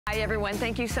Hi everyone,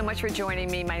 thank you so much for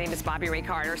joining me. My name is Bobby Ray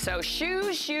Carter. So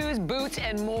shoes, boots,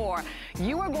 and more.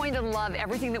 You are going to love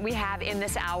everything that we have in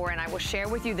this hour, and I will share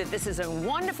with you that this is a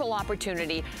wonderful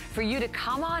opportunity for you to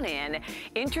come on in,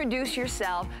 introduce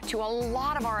yourself to a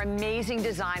lot of our amazing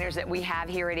designers that we have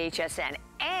here at HSN.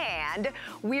 And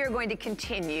we are going to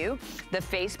continue the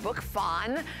Facebook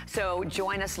fun. So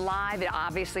join us live,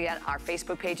 obviously at our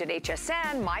Facebook page at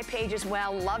HSN, my page as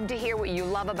well. Love to hear what you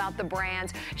love about the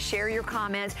brands. Share your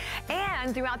comments.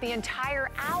 And throughout the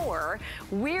entire hour,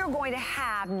 we're going to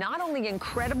have not only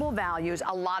incredible values,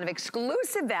 a lot of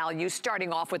exclusive values,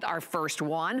 starting off with our first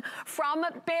one from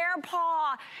Bear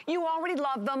Paw. You already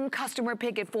love them. Customer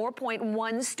pick at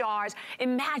 4.1 stars.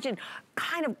 Imagine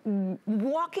kind of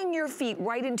walking your feet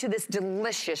right into this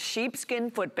delicious sheepskin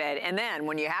footbed, and then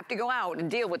when you have to go out and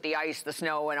deal with the ice, the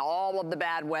snow, and all of the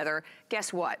bad weather,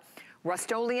 guess what?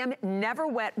 Rust-Oleum Never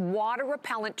Wet Water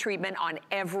Repellent Treatment on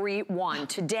every one.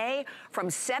 Today, from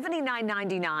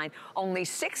 $79.99, only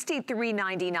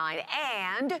 $63.99,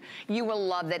 and you will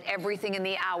love that everything in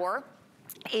the hour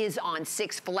is on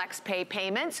 6 flex pay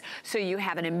payments, so you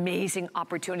have an amazing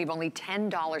opportunity of only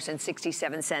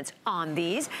 $10.67 on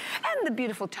these. And the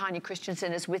beautiful Tanya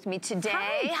Christensen is with me today.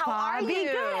 Hi, how are you?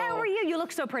 Good, how are you? You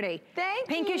look so pretty. Thank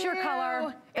you. Pink is your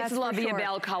color. It's lovely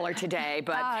Bell color today,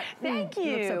 but thank you.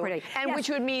 You look so pretty. And which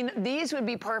would mean these would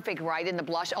be perfect right in the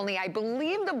blush, only I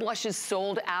believe the blush is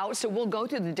sold out, so we'll go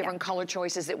through the different color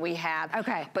choices that we have.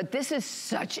 Okay. But this is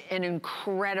such an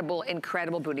incredible,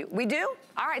 incredible booty. We do?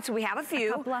 All right, so we have a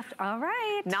few. A couple left. All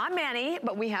right. Not many,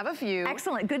 but we have a few.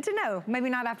 Excellent. Good to know. Maybe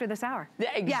not after this hour.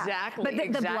 Yeah, exactly.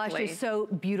 But the blush is so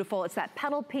beautiful. It's that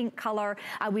petal pink color.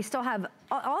 We still have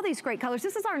all these great colors.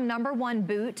 This is our #1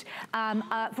 boot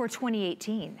for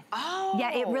 2018. Oh.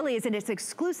 Yeah, it really is. And it's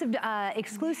exclusive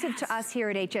to us here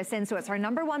at HSN. So it's our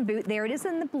 #1 boot. There it is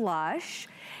in the blush.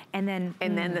 And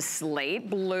then the slate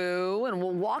blue, and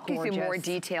we'll walk you through more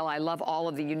detail. I love all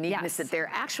of the uniqueness that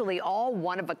they're actually all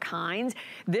one of a kind.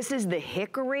 This is the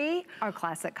hickory. Our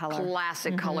classic color.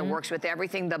 Classic color, works with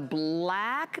everything. The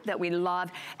black that we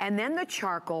love, and then the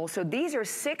charcoal. So these are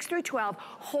 6 through 12,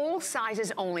 whole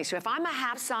sizes only. So if I'm a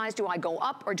half size, do I go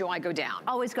up or do I go down?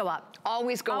 Always go up.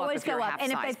 Always go up. Always go up.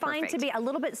 And if they find to be a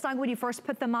little bit snug when you first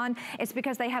put them on, it's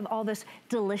because they have all this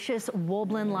delicious wool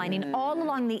blend lining all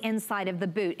along the inside of the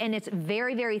boot. And it's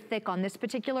very, very thick on this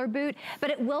particular boot,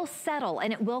 but it will settle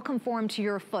and it will conform to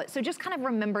your foot. So just kind of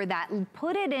remember that.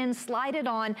 Put it in, slide it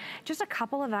on, just a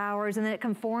couple of hours, and then it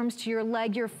conforms to your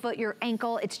leg, your foot, your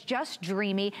ankle. It's just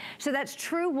dreamy. So that's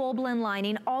true wool blend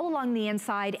lining all along the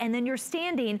inside, and then you're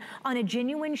standing on a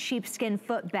genuine sheepskin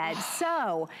footbed.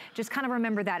 So just kind of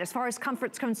remember that. As far as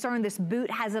comfort's concerned, this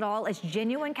boot has it all. It's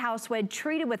genuine cow suede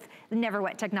treated with Never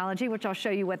Wet technology, which I'll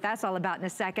show you what that's all about in a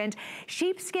second.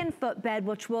 Sheepskin footbed,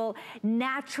 which will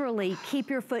naturally keep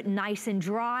your foot nice and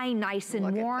dry, nice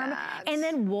and warm, and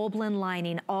then wool blend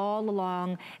lining all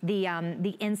along the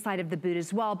inside of the boot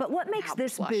as well. But what makes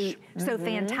this boot so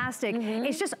fantastic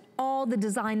is just all the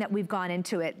design that we've gone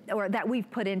into it, or that we've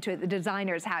put into it, the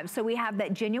designers have. So we have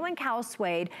that genuine cow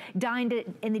suede dyed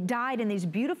in these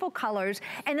beautiful colors,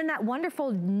 and then that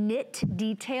wonderful knit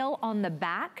detail on the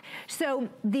back. So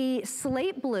the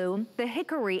slate blue, the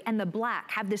hickory, and the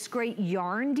black have this great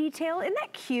yarn detail. Isn't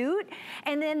that cute?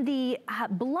 And then the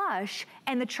blush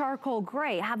and the charcoal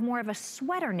gray have more of a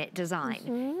sweater knit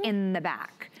design in the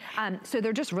back. So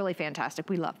they're just really fantastic.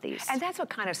 We love these. And that's what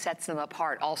kind of sets them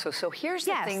apart also. So here's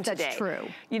the thing today. That's true.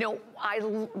 You know,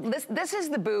 this is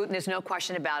the boot, and there's no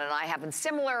question about it. I have them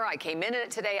similar. I came in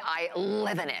it today. I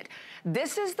live in it.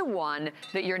 This is the one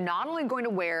that you're not only going to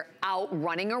wear out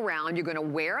running around, you're going to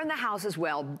wear in the house as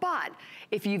well. But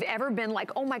if you've ever been like,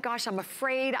 oh my gosh, I'm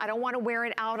afraid, I don't want to wear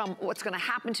it out, what's going to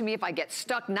happen to me if I get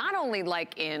stuck, not only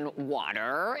like in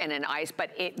water and in ice,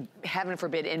 but heaven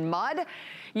forbid, in mud,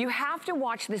 you have to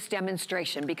watch this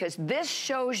demonstration, because this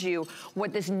shows you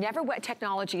what this Never Wet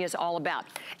technology is all about.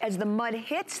 As the mud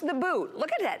hits the boot,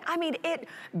 look at that. I mean, it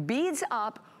beads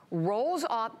up, rolls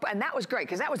up, and that was great,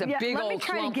 because that was a big old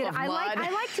clump of mud. I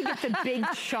like to get the big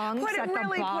chunks at the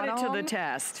bottom. Put it to the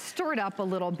test. Stir it up a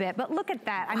little bit, but look at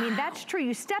that. I mean, that's true.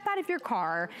 You step out of your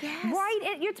car,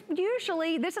 right?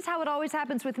 Usually, this is how it always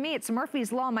happens with me. It's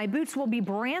Murphy's Law. My boots will be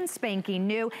brand spanking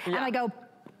new, and I go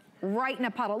right in a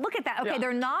puddle. Look at that. Okay,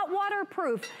 they're not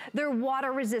waterproof, they're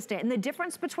water resistant. And the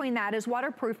difference between that is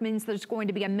waterproof means there's going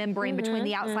to be a membrane between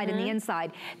the outside and the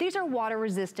inside. These are water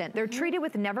resistant. They're treated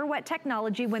with Never Wet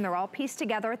technology when they're all pieced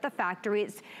together at the factory.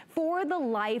 It's for the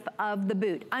life of the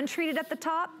boot. Untreated at the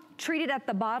top, treated at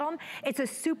the bottom. It's a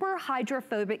super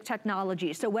hydrophobic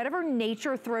technology. So whatever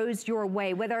nature throws your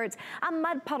way, whether it's a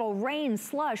mud puddle, rain,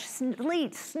 slush,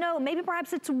 sleet, snow, maybe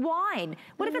perhaps it's wine.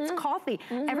 What if it's coffee?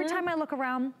 Every time I look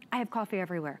around, I have coffee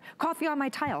everywhere. Coffee on my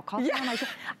tile, coffee on my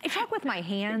I talk with my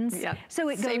hands, so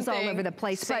it goes all over the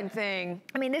place. Same thing.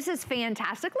 I mean, this is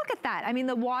fantastic. Look at that. I mean,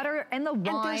 the water and the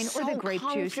wine or the grape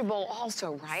juice. Comfortable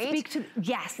also, right? Speak to,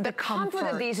 yes, the comfort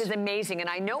of these is amazing. And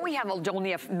I know we have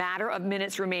only a matter of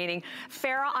minutes remaining.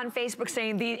 Farah on Facebook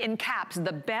saying, in caps,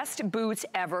 the best boots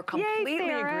ever. Completely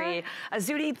agree.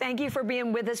 Azudi, thank you for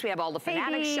being with us. We have all the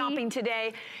Fanatics shopping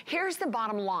today. Here's the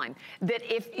bottom line, that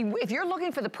if you're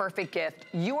looking for the perfect gift,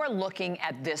 you are looking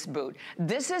at this boot.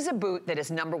 This is a boot that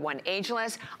is #1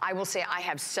 ageless. I will say I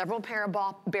have several pair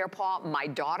of Bear Paw. My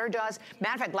daughter does.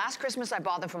 Matter of fact, last Christmas I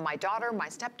bought them from my daughter, my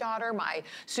stepdaughter, my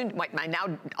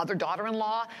now other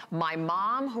daughter-in-law. My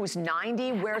mom, who's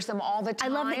 90, wears them all the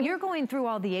time. I love that you're going through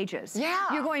all the ages.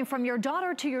 Yeah. You're going from your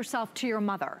daughter to yourself to your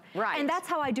mother. Right. And that's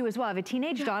how I do as well. I have a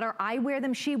teenage daughter. I wear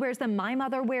them. She wears them. My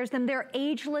mother wears them. They're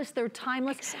ageless. They're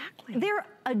timeless. Exactly. They're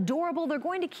adorable. They're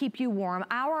going to keep you warm.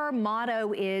 Our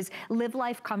motto is live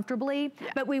life comfortably,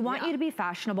 but we want you to be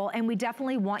fashionable, and we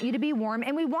definitely want you to be warm,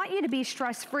 and we want you to be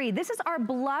stress-free. This is our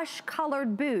blush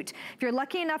colored boot. If you're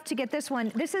lucky enough to get this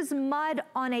one, this is mud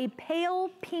on a pale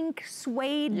pink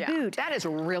suede boot. That is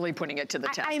really putting it to the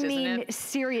test, isn't it? I mean,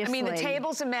 seriously. I mean, the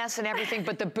table's a mess and everything,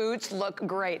 but the boots look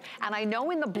great. And I know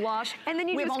in the blush, and then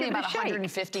we have only about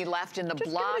 150 left in the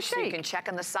blush, so you can check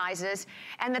on the sizes,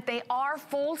 and that they are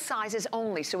full sizes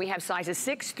only. So we have sizes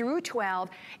 6 through 12.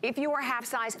 If you are half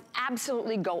size,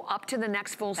 absolutely go up to the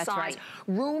next full size. Right.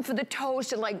 Room for the toes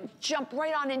to like jump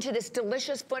right on into this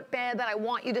delicious footbed that I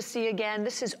want you to see again.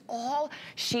 This is all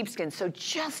sheepskin, so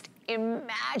just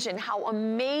imagine how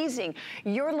amazing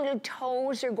your little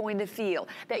toes are going to feel,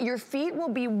 that your feet will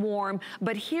be warm,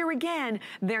 but here again,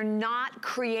 they're not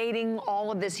creating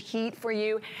all of this heat for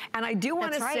you. And I do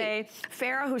want to say,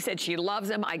 Farah, who said she loves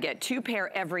them, I get 2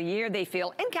 pair every year. They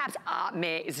feel, in caps,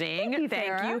 amazing.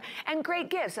 Thank you. And great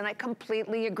gifts, and I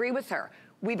completely agree with her.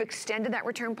 We've extended that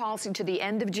return policy to the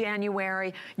end of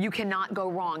January. You cannot go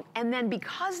wrong. And then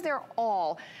because they're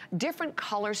all different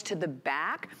colors to the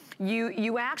back,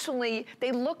 you actually,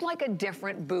 they look like a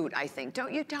different boot, I think.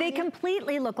 Don't you, Tanya? They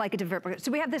completely look like a different boot.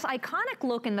 So we have this iconic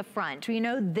look in the front, you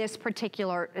know, this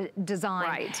particular design.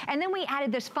 Right. And then we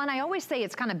added this fun, I always say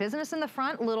it's kind of business in the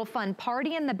front, little fun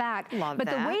party in the back. Love but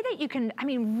that. The way that you can, I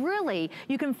mean, really,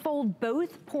 you can fold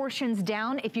both portions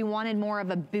down if you wanted more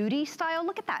of a booty style.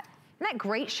 Look at that. Isn't that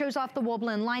great? Shows off the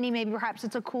wobbling lining. Maybe perhaps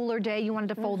it's a cooler day. You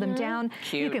wanted to fold them down.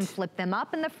 Cute. You can flip them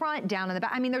up in the front, down in the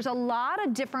back. I mean, there's a lot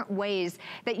of different ways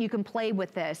that you can play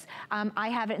with this. I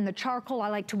have it in the charcoal. I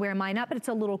like to wear mine up, but it's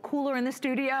a little cooler in the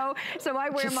studio, so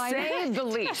I wear mine. To say the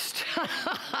least.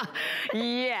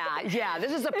 Yeah.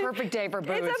 This is a perfect day for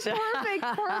boots. It's a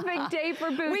perfect day for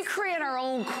boots. We create our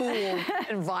own cool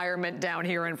environment down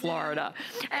here in Florida.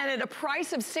 And at a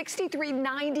price of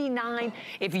 $63.99,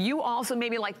 if you also,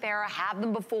 maybe like Farah, have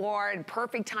them before, and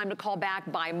perfect time to call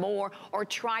back, buy more, or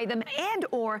try them, and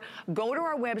or go to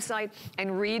our website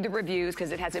and read the reviews,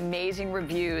 because it has amazing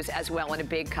reviews as well, and a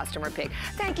big customer pick.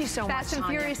 Thank you so much, Fast and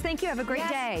Furious, thank you. Have a great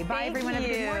day. Bye, everyone. Have a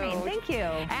good morning. Thank you.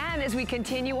 And as we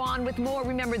continue on with more,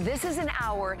 remember, this is an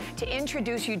hour to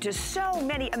introduce you to so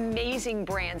many amazing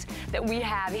brands that we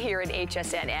have here at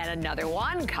HSN. And another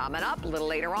one coming up a little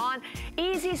later on,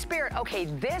 Easy Spirit. Okay,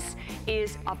 this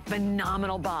is a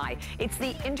phenomenal buy. It's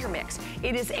the Intermix.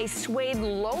 It is a suede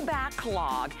low back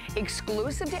clog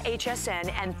exclusive to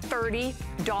HSN and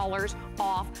 $30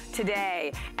 off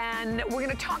today. And we're going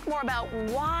to talk more about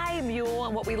why Mule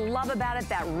and what we love about it,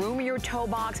 that roomier toe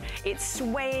box. It's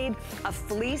suede, a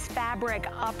fleece fabric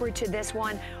upper to this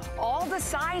one. All the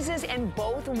sizes and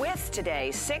both widths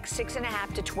today, 6,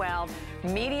 6.5 to 12,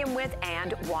 medium width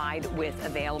and wide width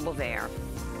available there.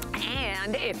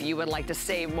 And if you would like to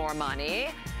save more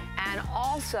money, and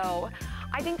also,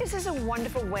 I think this is a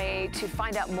wonderful way to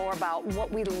find out more about what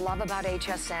we love about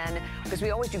HSN, because we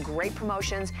always do great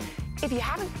promotions. If you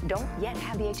don't yet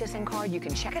have the HSN card, you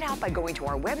can check it out by going to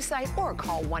our website or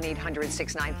call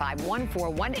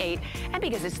 1-800-695-1418. And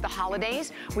because it's the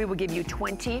holidays, we will give you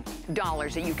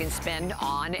 $20 that you can spend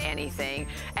on anything.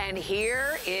 And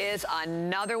here is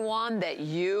another one that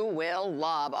you will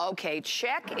love. Okay,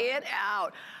 check it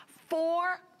out.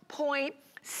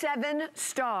 4.7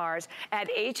 stars at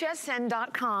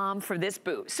hsn.com for this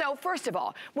boot. So first of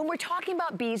all, when we're talking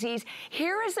about Beezy's,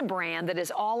 here is a brand that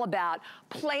is all about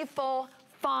playful,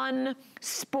 fun,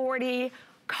 sporty,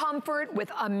 Comfort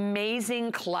with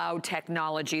amazing cloud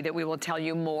technology that we will tell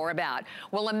you more about.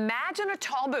 Well, imagine a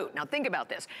tall boot. Now think about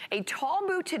this. A tall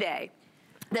boot today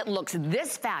that looks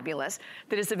this fabulous,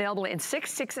 that is available in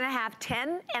 6, 6.5,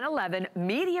 10, and 11,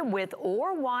 medium width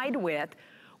or wide width,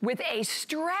 with a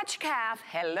stretch calf.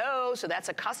 Hello, so that's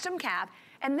a custom calf.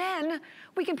 And then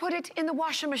we can put it in the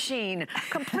washing machine.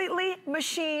 Completely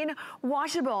machine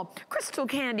washable. Crystal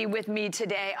Candy with me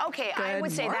today. Okay, I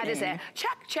would say that is a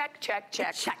check, check, check, check.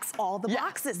 It checks all the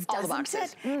boxes, doesn't all the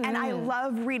boxes. it? And I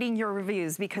love reading your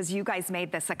reviews because you guys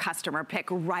made this a customer pick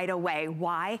right away.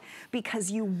 Why?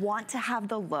 Because you want to have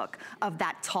the look of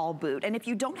that tall boot. And if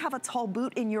you don't have a tall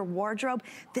boot in your wardrobe,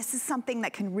 this is something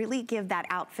that can really give that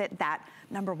outfit that,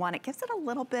 number one, it gives it a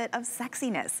little bit of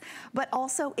sexiness, but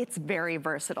also it's very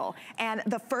versatile. And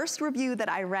the first review that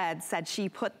I read said she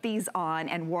put these on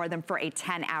and wore them for a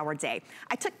 10-hour day.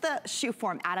 I took the shoe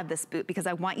form out of this boot because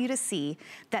I want you to see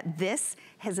that this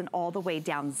has an all the way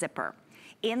down zipper.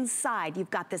 Inside, you've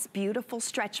got this beautiful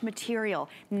stretch material,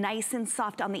 nice and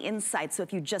soft on the inside. So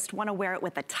if you just want to wear it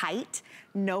with a tight,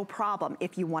 no problem.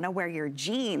 If you want to wear your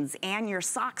jeans and your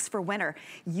socks for winter,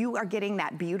 you are getting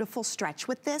that beautiful stretch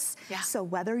with this. Yeah. So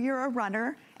whether you're a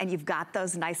runner and you've got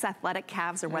those nice athletic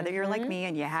calves, or whether you're like me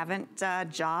and you haven't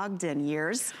jogged in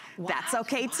years, that's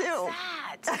okay too.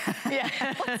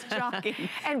 Yeah. What's jogging?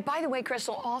 And by the way,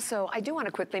 Crystal, also, I do want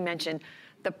to quickly mention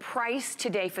the price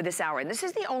today for this hour, and this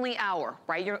is the only hour,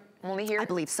 right? You're only here? I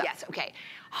believe so. Yes, okay.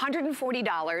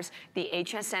 $140, the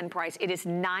HSN price. It is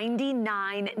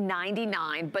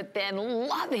 $99.99, but then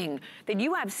loving that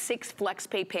you have 6 flex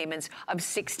pay payments of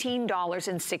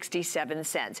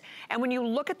 $16.67. And when you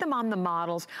look at them on the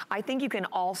models, I think you can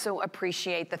also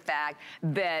appreciate the fact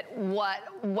that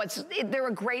they're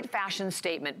a great fashion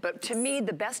statement, but to me,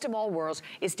 the best of all worlds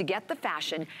is to get the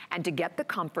fashion and to get the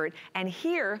comfort, and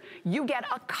here you get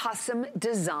a custom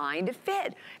designed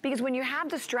fit. Because when you have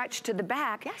the stretch to the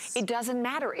back, it doesn't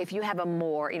matter if you have a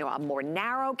more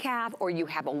narrow calf or you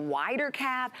have a wider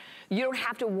calf. You don't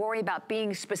have to worry about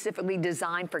being specifically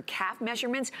designed for calf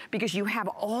measurements because you have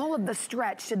all of the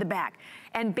stretch to the back.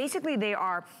 And basically they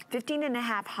are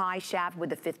 15.5 high shaft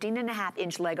with a 15.5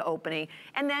 inch leg opening.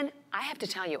 And then I have to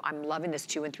tell you, I'm loving this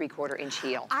 2 3/4 inch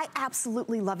heel. I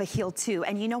absolutely love a heel too.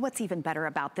 And you know what's even better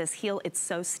about this heel? It's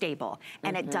so stable.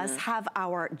 And it does have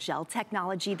our gel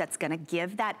technology that's gonna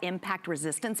give that impact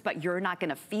resistance, but you're not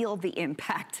gonna feel the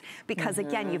impact because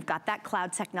again, you've got that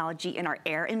cloud technology in our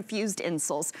air infused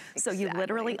insoles. So you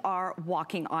literally are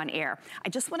walking on air. I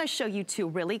just wanna show you too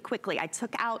really quickly. I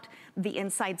took out the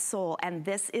inside sole, and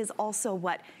this is also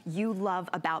what you love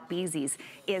about Beezy's,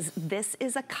 is this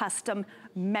is a custom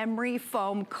memory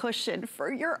foam cushion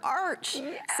for your arch.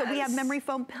 Yes. So we have memory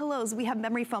foam pillows, we have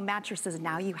memory foam mattresses.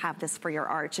 Now you have this for your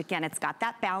arch. Again, it's got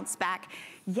that bounce back.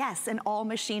 Yes, and all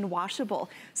machine washable.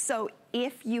 So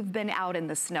if you've been out in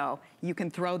the snow, you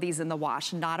can throw these in the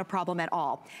wash, not a problem at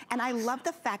all. And I love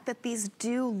the fact that these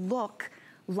do look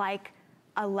like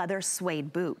a leather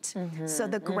suede boot. So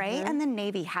the gray and the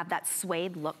navy have that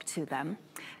suede look to them.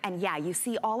 And yeah, you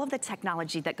see all of the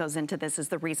technology that goes into this is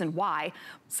the reason why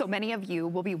so many of you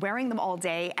will be wearing them all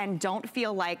day and don't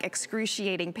feel like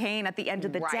excruciating pain at the end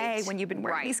of the day when you've been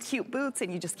wearing these cute boots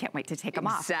and you just can't wait to take them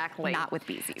off. Exactly. Not with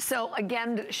Beezy's. So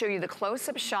again, to show you the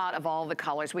close-up shot of all the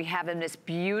colors, we have in this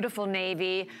beautiful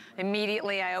navy.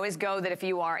 Immediately, I always go that if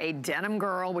you are a denim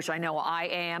girl, which I know I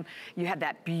am, you have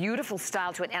that beautiful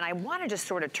style to it. And I want to just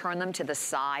sort of turn them to the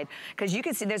side because you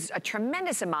can see there's a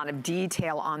tremendous amount of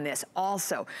detail on this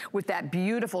also with that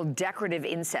beautiful decorative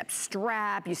inset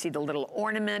strap. You see the little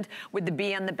ornament with the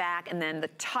B on the back and then the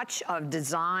touch of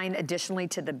design additionally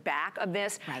to the back of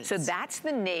this. So that's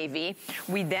the navy.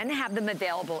 We then have them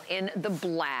available in the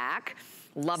black.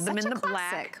 Love them in the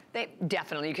black. They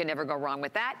definitely, you can never go wrong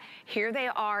with that. Here they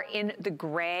are in the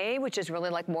gray, which is really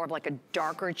like more of like a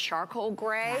darker charcoal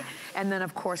gray. And then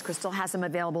of course, Crystal has them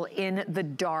available in the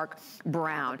dark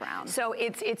brown. So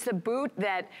it's a boot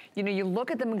that, you know, you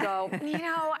look at them and go, you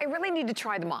know, I really need to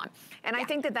try them on. And I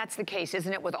think that that's the case,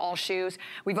 isn't it, with all shoes?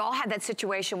 We've all had that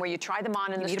situation where you try them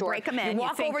on in the store. Break them in. You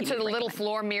walk over to the little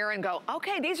floor mirror and go,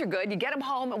 okay, these are good. You get them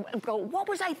home and go, what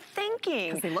was I thinking?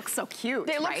 Because they look so cute,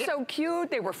 They look so cute.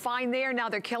 They were fine there. Now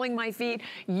they're killing my feet.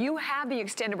 You have the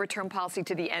extended return policy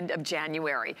to the end of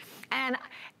January. And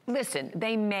listen,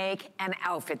 they make an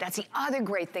outfit. That's the other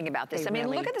great thing about this. I mean,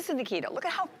 look at this in Nikita. Look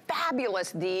at how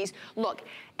fabulous these look.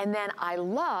 And then I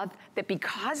love that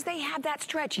because they have that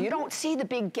stretch, you don't see the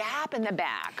big gap in the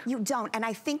back. You don't. And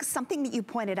I think something that you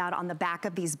pointed out on the back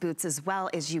of these boots as well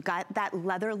is you got that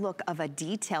leather look of a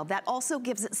detail that also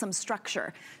gives it some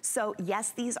structure. So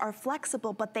yes, these are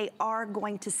flexible, but they are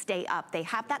going to stay up. up. They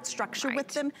have that structure with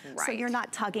them, so you're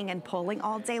not tugging and pulling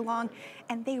all day long.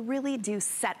 And they really do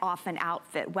set off an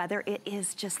outfit, whether it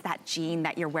is just that jean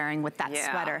that you're wearing with that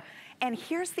sweater. And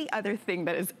here's the other thing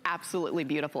that is absolutely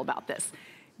beautiful about this.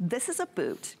 This is a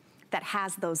boot that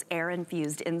has those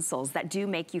air-infused insoles that do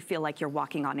make you feel like you're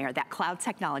walking on air, that cloud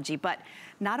technology. But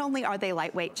not only are they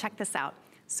lightweight, check this out.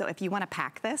 So if you wanna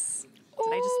pack this,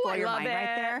 did I just blow your mind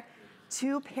right there?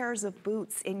 2 pairs of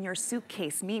boots in your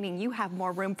suitcase, meaning you have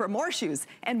more room for more shoes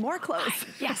and more clothes.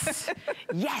 Yes,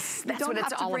 yes, that's what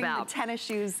it's all about. You don't have to bring the tennis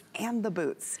shoes and the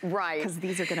boots. Right. Because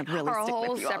these are gonna really stick with you all day. Or a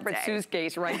whole separate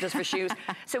suitcase, right, just for shoes.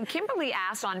 So Kimberly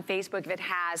asked on Facebook if it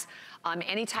has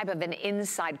any type of an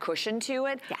inside cushion to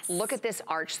it. Yes. Look at this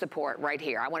arch support right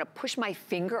here. I wanna push my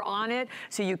finger on it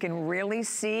so you can really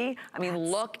see. I mean,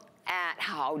 look at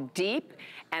how deep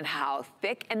and how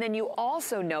thick. And then you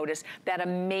also notice that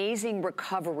amazing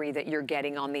recovery that you're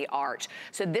getting on the arch.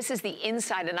 So this is the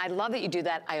inside, and I love that you do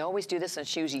that. I always do this on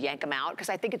shoes, you yank them out, because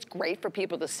I think it's great for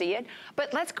people to see it.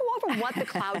 But let's go over what the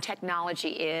cloud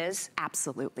technology is.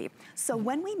 Absolutely. So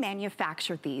when we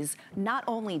manufacture these, not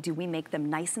only do we make them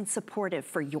nice and supportive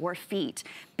for your feet,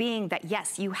 being that,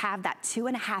 yes, you have that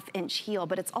 2.5-inch heel,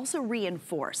 but it's also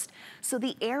reinforced. So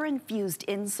the air-infused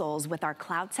insoles with our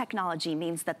cloud technology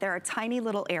means that there are tiny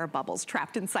little air bubbles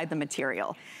trapped inside the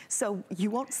material. So you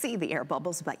won't see the air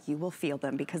bubbles, but you will feel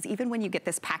them, because even when you get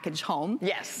this package home,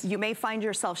 you may find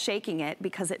yourself shaking it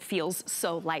because it feels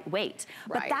so lightweight.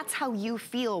 But that's how you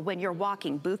feel when you're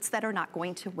walking. Boots that are not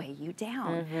going to weigh you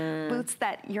down. Boots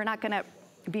that you're not gonna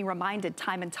be reminded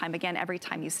time and time again every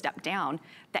time you step down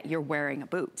that you're wearing a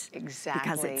boot. Exactly.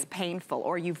 Because it's painful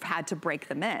or you've had to break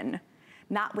them in.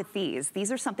 Not with these.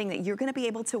 These are something that you're gonna be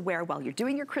able to wear while you're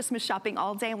doing your Christmas shopping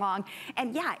all day long.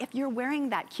 And yeah, if you're wearing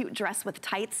that cute dress with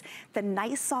tights, the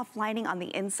nice soft lining on the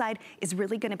inside is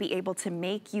really gonna be able to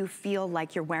make you feel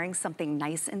like you're wearing something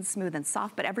nice and smooth and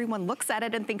soft, but everyone looks at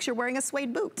it and thinks you're wearing a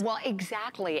suede boot. Well,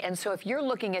 exactly. And so if you're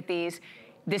looking at these,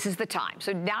 this is the time.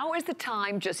 So now is the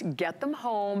time, just get them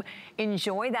home,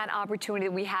 enjoy that opportunity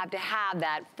that we have to have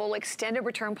that full extended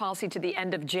return policy to the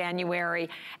end of January.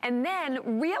 And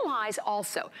then realize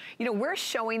also, you know, we're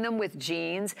showing them with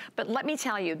jeans, but let me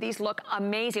tell you, these look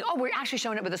amazing. Oh, we're actually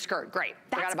showing it with a skirt, great.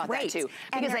 Forgot about that too.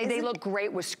 Because they look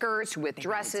great with skirts, with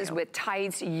dresses, with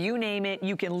tights, you name it.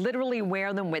 You can literally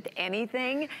wear them with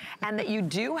anything. And that you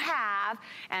do have,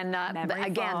 and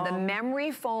again, the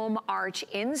memory foam arch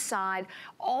inside.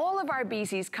 All of our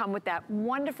BZs come with that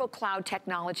wonderful cloud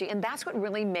technology, and that's what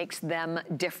really makes them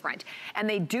different. And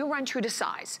they do run true to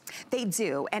size. They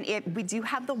do, and we do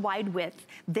have the wide width.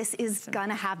 This is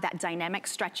gonna have that dynamic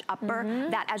stretch upper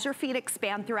that as your feet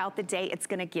expand throughout the day, it's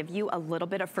gonna give you a little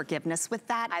bit of forgiveness with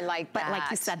that. I like that. But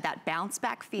like you said, that bounce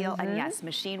back feel, and yes,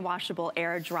 machine washable,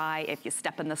 air dry if you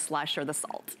step in the slush or the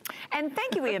salt. And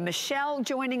thank you, we have Michelle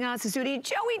joining us, Zudi,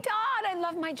 Joey Dodd. I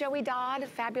love my Joey Dodd, a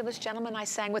fabulous gentleman I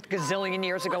sang with gazillion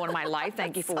years ago in my life.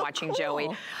 Thank you for watching, cool. Joey.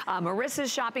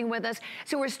 Marissa's shopping with us.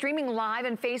 So we're streaming live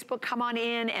on Facebook. Come on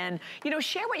in and, you know,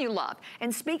 share what you love.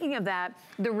 And speaking of that,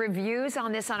 the reviews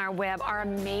on this on our web are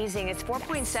amazing. It's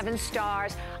 4.7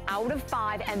 stars out of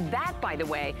 5. And that, by the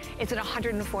way, is at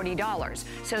 $140.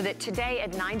 So that today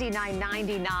at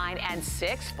 $99.99 and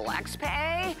 6 flex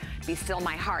pay, be still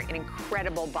my heart. An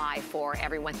incredible buy for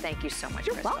everyone. Thank you so much,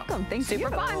 You're Crystal. welcome. Thank you. Super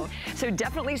fun. So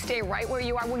definitely stay right where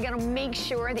you are. We're going to make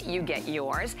sure that you get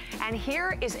yours. And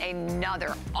here is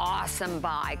another awesome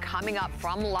buy coming up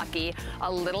from Lucky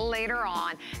a little later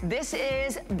on. This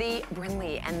is the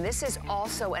Brinley, and this is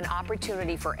also an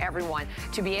opportunity for everyone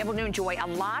to be able to enjoy a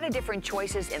lot of different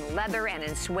choices in leather and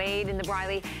in suede in the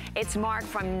Briley. It's marked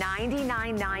from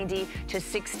 $99.90 to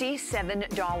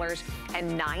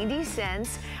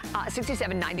 $67.90.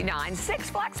 $67.99. 6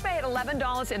 flex pay at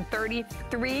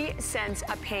 $11.33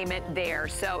 a payment there.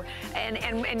 So, and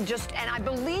I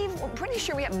believe, we're pretty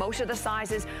sure we have most of the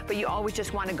sizes, but you always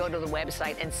just want to go to the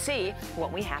website and see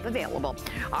what we have available.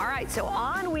 All right, so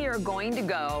on we are going to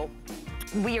go.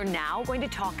 We are now going to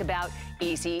talk about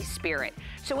Easy Spirit.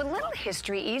 So a little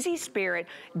history, Easy Spirit,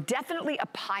 definitely a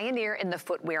pioneer in the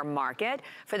footwear market.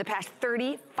 For the past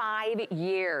 35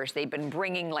 years, they've been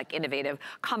bringing like innovative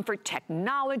comfort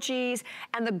technologies.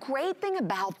 And the great thing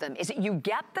about them is that you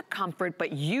get the comfort,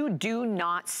 but you do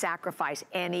not sacrifice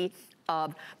any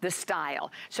of the style.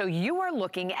 So you are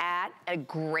looking at a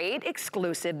great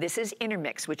exclusive. This is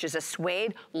Intermix, which is a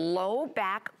suede low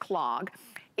back clog.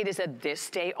 It is a this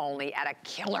day only at a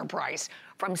killer price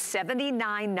from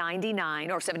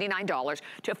 $79.99 or $79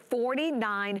 to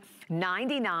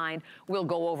 $49.99. We'll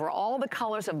go over all the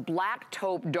colors of black,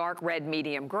 taupe, dark red,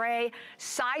 medium gray.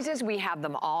 Sizes, we have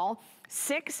them all.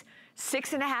 6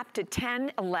 6.5 to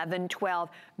 10, 11, 12,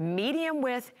 medium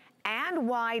width and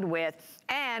wide width,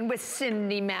 and with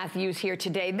Cindy Matthews here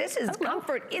today. This is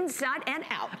comfort inside and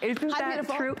out. Isn't that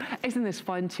true? Isn't this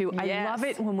fun too? Yes. I love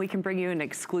it when we can bring you an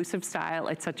exclusive style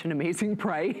at such an amazing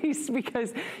price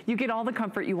because you get all the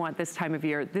comfort you want this time of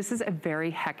year. This is a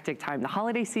very hectic time. The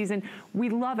holiday season, we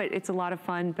love it. It's a lot of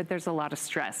fun, but there's a lot of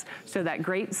stress. So that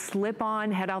great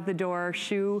slip-on, head out the door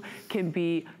shoe can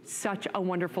be such a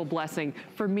wonderful blessing.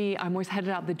 For me, I'm always headed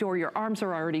out the door. Your arms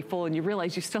are already full and you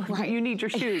realize you still you need your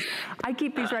shoes. I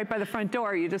keep these right by the front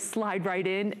door. You just slide right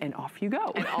in and off you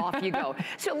go. And off you go.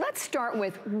 So let's start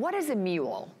with, what is a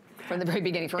mule? From the very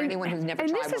beginning, for anyone who's never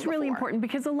tried one before. And this is really important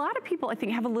because a lot of people, I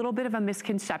think, have a little bit of a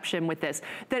misconception with this,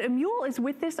 that a mule is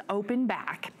with this open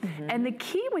back. And the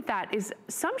key with that is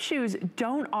some shoes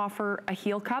don't offer a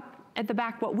heel cup at the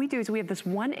back. What we do is we have this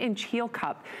 1-inch heel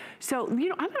cup. So, you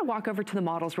know, I'm gonna walk over to the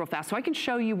models real fast so I can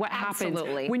show you what happens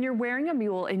when you're wearing a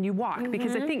mule and you walk.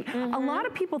 Because I think a lot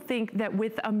of people think that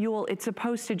with a mule, it's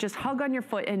supposed to just hug on your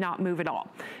foot and not move at all.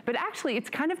 But actually, it's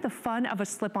kind of the fun of a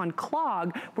slip-on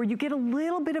clog where you get a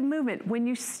little bit of movement. When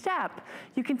you step,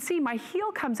 you can see my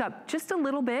heel comes up just a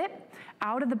little bit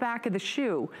out of the back of the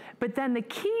shoe. But then the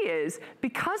key is,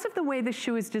 because of the way the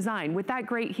shoe is designed, with that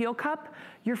great heel cup,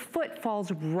 your foot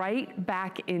falls right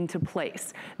back into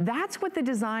place. That's what the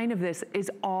design of this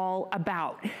is all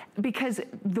about. Because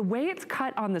the way it's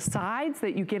cut on the sides,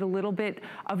 that you get a little bit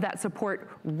of that support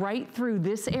right through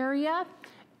this area,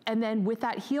 and then with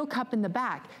that heel cup in the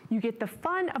back, you get the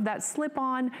fun of that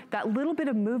slip-on, that little bit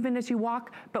of movement as you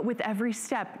walk, but with every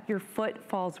step, your foot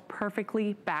falls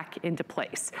perfectly back into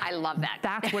place. I love that.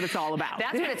 That's what it's all about.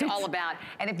 That's what it's all about.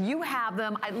 And if you have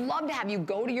them, I'd love to have you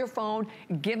go to your phone,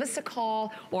 give us a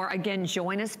call, or again,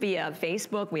 join us via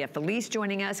Facebook. We have Felice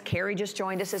joining us. Carrie just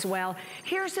joined us as well.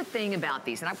 Here's the thing about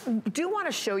these, and I do want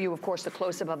to show you, of course, the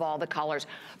close-up of all the colors,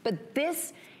 but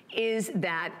this is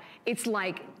that it's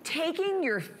like taking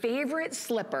your favorite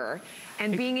slipper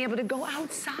and being able to go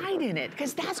outside in it,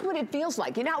 because that's what it feels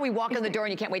like. You know how we walk in the door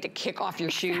and you can't wait to kick off your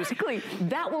shoes? Exactly.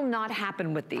 That will not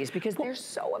happen with these because they're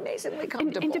so amazingly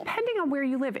comfortable. And depending on where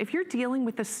you live, if you're dealing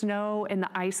with the snow and the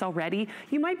ice already,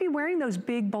 you might be wearing those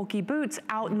big bulky boots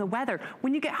out in the weather.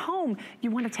 When you get home, you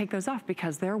want to take those off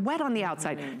because they're wet on the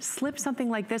outside. Slip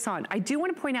something like this on. I do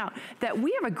want to point out that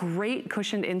we have a great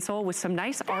cushioned insole with some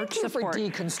nice arch support. Thank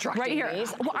you for deconstructing right here.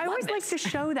 these. Well, I always like to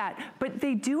show that, but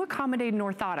they do accommodate an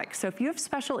orthotic. So if you have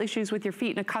special issues with your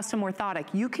feet and a custom orthotic,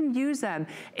 you can use them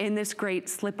in this great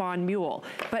slip-on mule.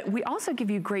 But we also give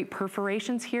you great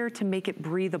perforations here to make it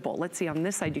breathable. Let's see, on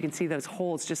this side, you can see those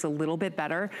holes just a little bit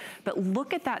better. But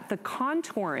look at that, the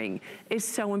contouring is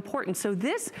so important. So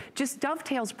this just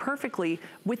dovetails perfectly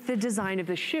with the design of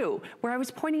the shoe, where I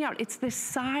was pointing out, it's this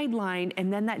side line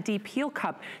and then that deep heel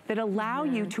cup that allow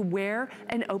you to wear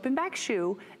an open back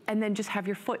shoe and then just have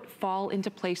your foot fall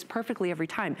into place perfectly every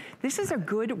time. This is a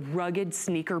good rugged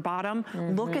sneaker bottom.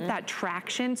 Look at that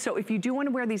traction. So if you do want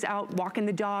to wear these out, walking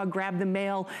the dog, grab the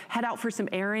mail, head out for some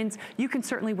errands, you can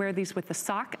certainly wear these with a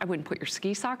sock. I wouldn't put your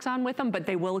ski socks on with them, but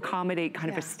they will accommodate kind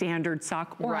of a standard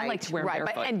sock, or I like to wear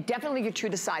barefoot. And definitely get true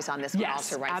to size on this one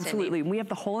also, right, absolutely. Cindy? We have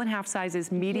the whole and half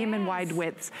sizes, medium and wide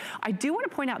widths. I do want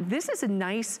to point out, this is a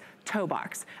nice toe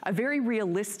box, a very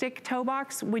realistic toe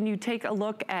box when you take a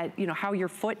look at, you know, how your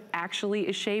foot actually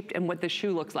is shaped and what the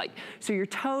shoe looks like. So your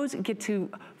toes get to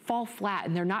fall flat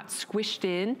and they're not squished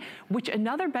in, which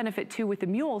another benefit too with the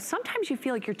mule, sometimes you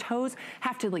feel like your toes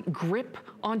have to like grip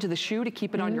onto the shoe to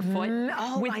keep it on your foot.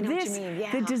 Oh, with I know this, what you mean.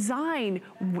 Yeah. the design,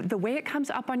 the way it comes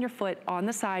up on your foot on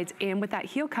the sides and with that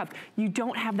heel cup, you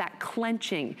don't have that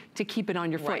clenching to keep it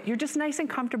on your foot. You're just nice and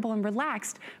comfortable and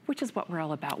relaxed, which is what we're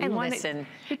all about. And listen,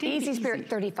 Easy Spirit,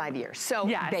 35 years. So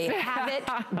they have it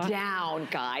down,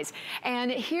 guys. And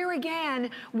here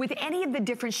again, with any of the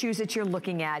different shoes that you're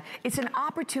looking at, it's an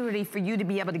opportunity for you to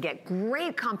be able to get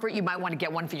great comfort. You might want to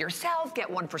get one for yourself, get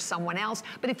one for someone else.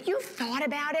 But if you've thought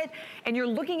about it and you're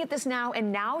looking at this now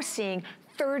and now seeing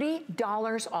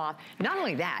 $30 off. Not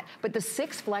only that, but the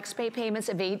 6 flex pay payments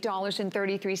of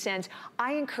 $8.33,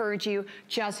 I encourage you,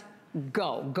 just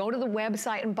go to the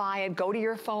website and buy it. Go to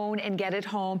your phone and get it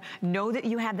home. Know that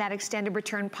you have that extended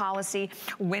return policy.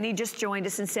 Winnie just joined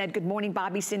us and said, good morning,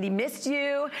 Bobby, Cindy, missed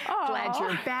you. Glad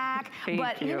you're back.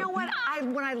 Thank you know what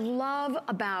I love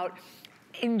about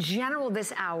in general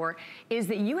this hour is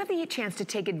that you have the chance to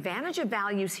take advantage of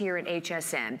values here at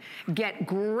HSN, get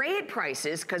great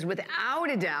prices, because without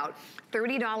a doubt,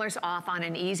 $30 off on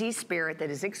an Easy Spirit that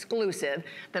is exclusive,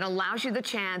 that allows you the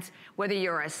chance, whether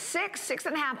you're a 6,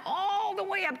 6.5, all the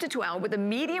way up to 12, with a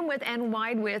medium width and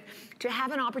wide width, to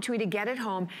have an opportunity to get it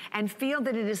home and feel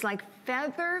that it is like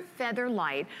feather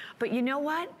light. But you know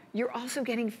what? You're also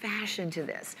getting fashion to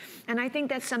this. And I think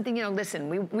that's something, you know, listen,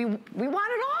 we want it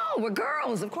all. We're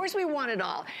girls, of course we want it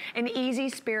all. An Easy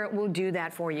Spirit will do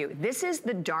that for you. This is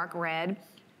the dark red,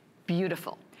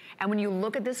 beautiful. And when you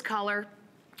look at this color,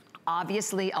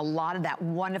 obviously, a lot of that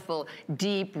wonderful,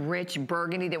 deep, rich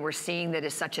burgundy that we're seeing that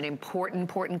is such an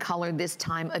important color this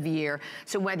time of year.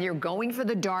 So whether you're going for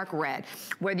the dark red,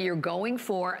 whether you're going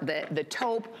for the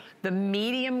taupe, the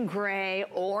medium gray,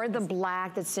 or the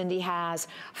black that Cindy has,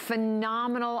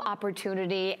 phenomenal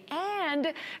opportunity.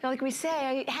 And like we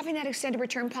say, having that extended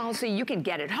return policy, you can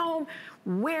get it home,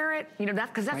 wear it, you know,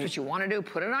 because that's what you want to do.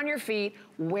 Put it on your feet,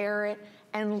 wear it,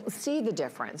 and see the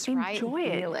difference, right? Enjoy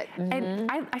it. Feel it. And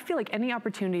I feel like any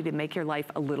opportunity to make your life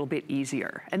a little bit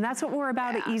easier. And that's what we're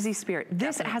about at Easy Spirit.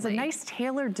 This has a nice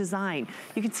tailored design.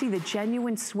 You can see the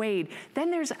genuine suede.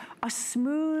 Then there's a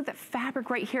smooth fabric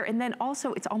right here. And then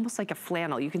also it's almost like a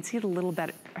flannel. You can see it a little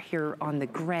bit here on the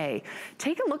gray.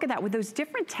 Take a look at that with those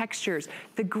different textures.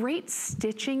 The great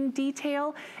stitching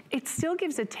detail, it still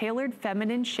gives a tailored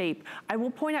feminine shape. I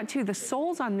will point out too, the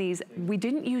soles on these, we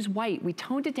didn't use white. We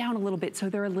toned it down a little bit so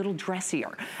they're a little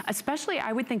dressier. Especially,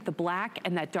 I would think the black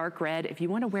and that dark red, if you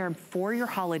want to wear them for your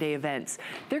holiday events,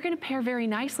 they're going to pair very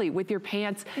nicely with your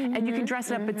pants, and you can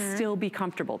dress it up but still be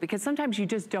comfortable, because sometimes you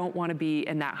just don't want to be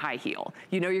in that high heel.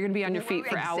 You know you're going to be on your feet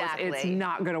for hours. It's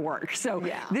not going to work. So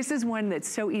this is one that's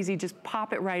so easy. Just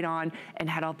pop it right on and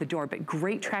head out the door, but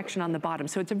great traction on the bottom.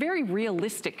 So it's a very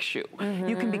realistic shoe.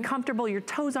 You can be comfortable. Your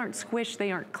toes aren't squished.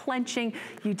 They aren't clenching.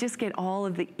 You just get all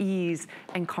of the ease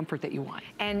and comfort that you want.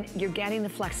 And you're getting the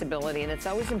flexibility, and it's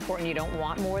always important. You don't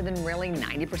want more than really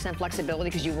 90% flexibility,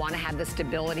 because you want to have the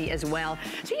stability as well.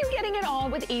 So you're getting it all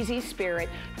with Easy Spirit.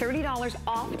 $30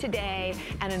 off today,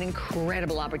 and an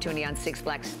incredible opportunity on 6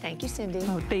 Flex. Thank you, Cindy.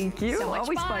 Oh, thank you. So much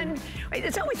always fun.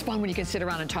 It's always fun when you can sit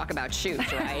around and talk about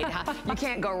shoes, right? You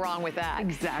can't go wrong with that.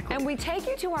 Exactly. And we take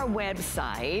you to our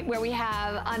website, where we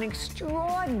have an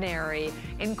extraordinary,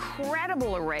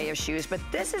 incredible array of shoes, but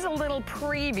this is a little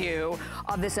preview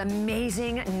of this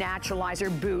amazing naturalizer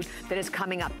boot that is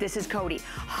coming up. This is Cody.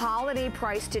 Holiday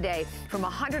price today from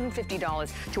 $150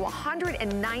 to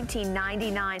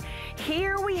 $119.99.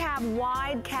 Here we have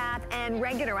wide cap and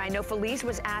regular. I know Felice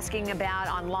was asking about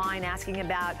online,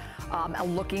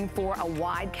 looking for a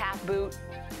wide cap boot.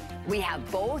 We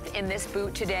have both in this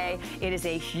boot today. It is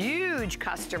a huge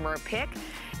customer pick.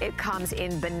 It comes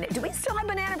in, do we still have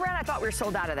banana bread? I thought we were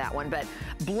sold out of that one, but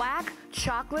black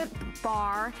chocolate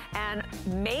bar and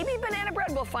maybe banana bread,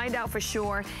 we'll find out for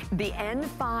sure. The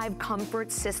N5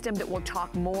 comfort system that we'll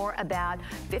talk more about,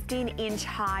 15-inch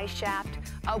high shaft.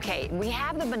 Okay, we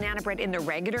have the banana bread in the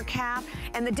regular cap,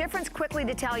 and the difference, quickly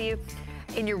to tell you,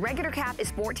 in your regular cap is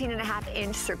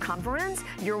 14.5-inch circumference.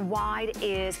 Your wide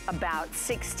is about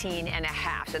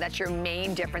 16.5. So that's your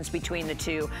main difference between the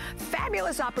two.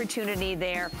 Fabulous opportunity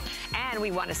there. And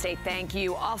we want to say thank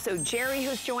you. Also, Jerry,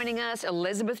 who's joining us,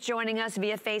 Elizabeth joining us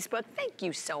via Facebook. Thank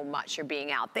you so much for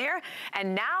being out there.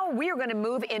 And now we are going to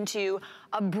move into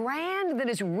a brand that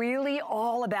is really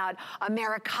all about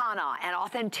Americana and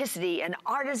authenticity and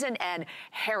artisan and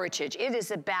heritage. It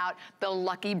is about the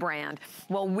Lucky brand.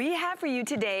 Well, we have for you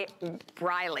today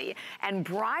Briley. And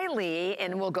Briley,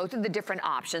 and we'll go through the different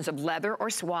options of leather or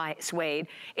suede,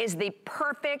 is the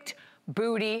perfect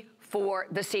bootie for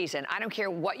the season. I don't care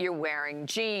what you're wearing,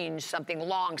 jeans, something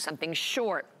long, something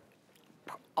short.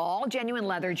 All genuine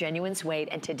leather, genuine suede,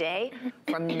 and today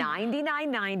from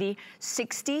 $99.90,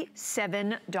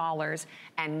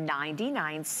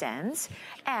 $67.99.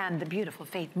 And the beautiful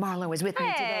Faith Marlowe is with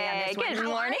me today on this one. Good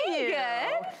morning.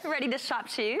 Good. Ready to shop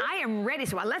shoes? I am ready.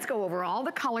 So let's go over all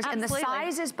the colors and the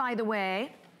sizes, by the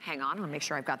way. Hang on, I want to make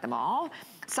sure I've got them all.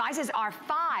 Sizes are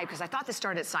 5, because I thought this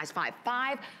started at size 5.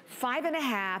 5,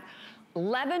 5.5.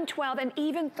 11, 12, and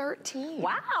even 13.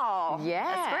 Wow. Yeah.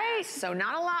 That's great. So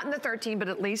not a lot in the 13, but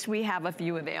at least we have a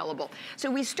few available.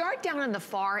 So we start down on the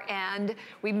far end.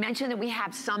 We mentioned that we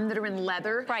have some that are in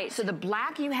leather. Right. So the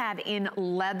black you have in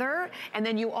leather, and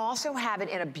then you also have it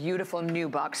in a beautiful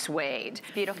nubuck suede.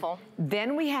 Beautiful.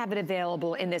 Then we have it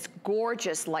available in this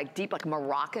gorgeous, like deep, like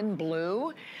Moroccan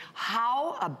blue.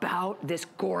 How about this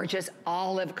gorgeous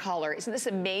olive color? Isn't this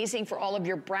amazing for all of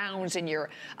your browns and your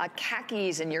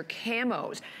khakis and your camos?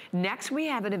 Next, we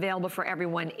have it available for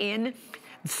everyone in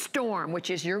Storm, which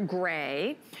is your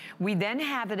gray. We then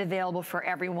have it available for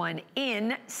everyone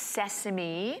in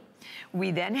Sesame. We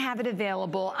then have it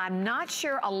available, I'm not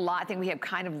sure a lot, I think we have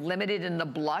kind of limited in the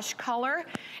blush color,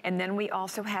 and then we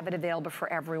also have it available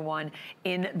for everyone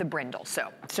in the brindle.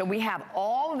 So we have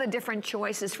all the different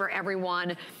choices for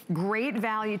everyone. Great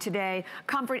value today,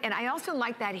 comfort, and I also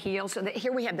like that heel, so that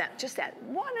here we have that, just that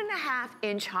 1.5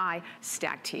 inch high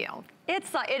stacked heel.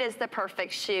 It is the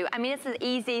perfect shoe. I mean, it's an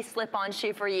easy slip-on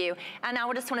shoe for you. And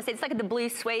I just want to say, it's like the blue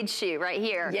suede shoe right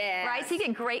here. Yes. Right? So you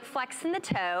get great flex in the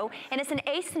toe, and it's an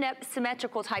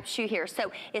asymmetrical type shoe here.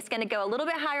 So it's going to go a little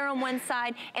bit higher on one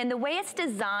side, and the way it's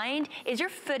designed is your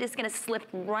foot is going to slip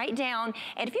right down.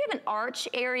 And if you have an arch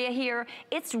area here,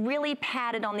 it's really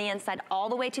padded on the inside all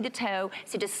the way to the toe.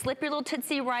 So just slip your little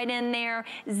Tootsie right in there,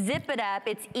 zip it up.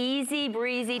 It's easy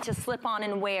breezy to slip on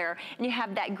and wear. And you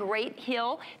have that great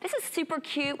heel. This is super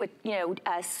cute with, you know,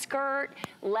 a skirt,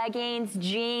 leggings,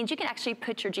 jeans. You can actually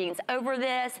put your jeans over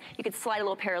this. You could slide a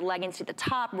little pair of leggings to the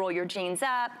top, roll your jeans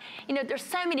up. You know, there's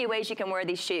so many ways you can wear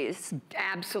these shoes.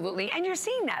 Absolutely, and you're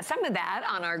seeing that, some of that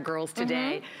on our girls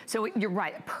today. So you're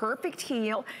right, perfect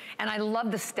heel, and I love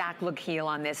the stack look heel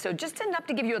on this. So just enough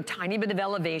to give you a tiny bit of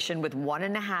elevation with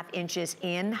 1.5 inches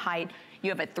in height. You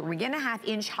have a 3.5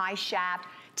 inch high shaft,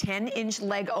 10-inch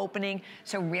leg opening,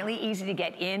 so really easy to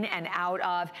get in and out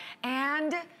of.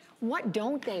 And what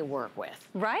don't they work with?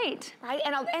 Right. Right,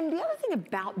 and the other thing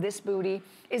about this booty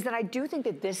is that I do think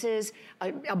that this is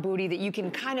a booty that you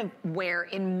can kind of wear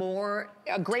in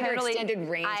a greater extended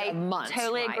range of months. I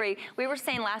totally agree. We were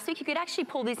saying last week you could actually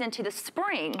pull these into the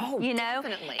spring. Oh, you know?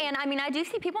 definitely. And I mean, I do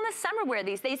see people in the summer wear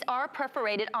these. These are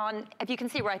perforated on, if you can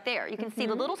see right there, you can see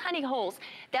the little tiny holes.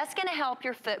 That's gonna help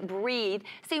your foot breathe.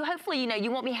 So hopefully, you know,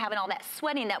 you won't be having all that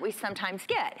sweating that we sometimes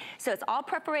get. So it's all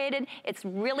perforated, it's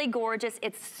really gorgeous,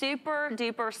 it's super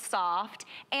duper soft,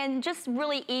 and just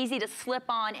really easy to slip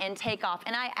on and take off.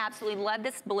 And I absolutely love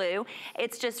this blue.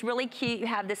 It's just really cute. You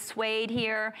have this suede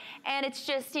here, and it's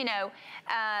just, you know,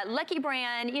 Lucky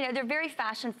brand, you know, they're very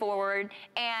fashion forward,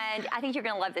 and I think you're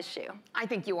gonna love this shoe. I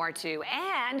think you are too.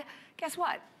 And guess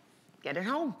what? Get it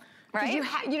home. Right?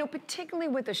 You know, particularly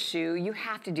with a shoe, you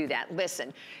have to do that.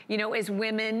 Listen, you know, as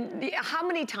women, how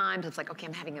many times it's like, okay,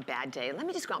 I'm having a bad day. Let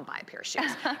me just go out and buy a pair of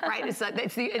shoes, right?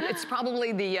 It's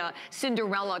probably the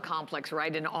Cinderella complex,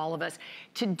 right, in all of us.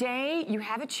 Today, you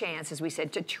have a chance, as we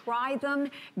said, to try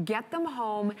them, get them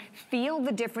home, feel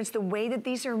the difference, the way that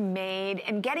these are made,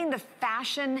 and getting the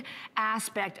fashion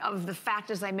aspect of the fact,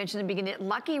 as I mentioned in the beginning,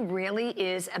 Lucky really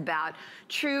is about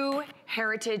true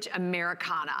heritage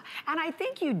Americana. And I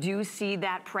think you do see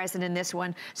that present in this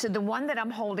one. So the one that I'm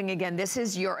holding, again, this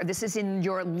is in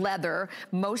your leather.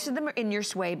 Most of them are in your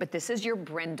suede, but this is your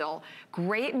brindle.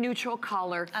 Great neutral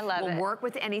color. I love it. Will work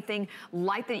with anything.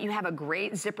 Like that you have a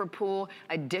great zipper pull,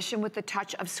 addition with the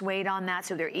touch of suede on that,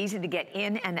 so they're easy to get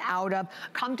in and out of,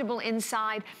 comfortable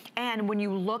inside. And when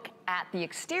you look at the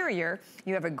exterior,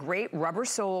 you have a great rubber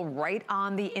sole right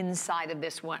on the inside of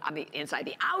this one, on the inside,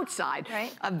 the outside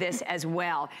of this as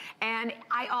well. And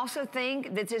I also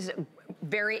think this is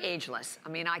very ageless. I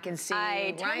mean, I can see,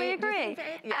 I totally agree.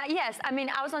 Yes, I mean,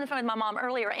 I was on the phone with my mom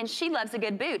earlier, and she loves a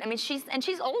good boot. I mean, she's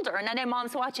older, and I know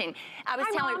Mom's watching. I was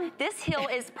telling her, this heel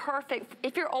is perfect.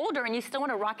 If you're older and you still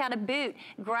want to rock out a boot,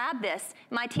 grab this.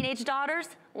 My teenage daughters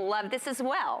love this as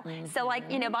well. So like,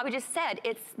 you know, Bobby just said,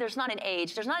 there's not an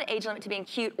age. There's not an age limit to being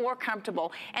cute or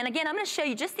comfortable. And again, I'm going to show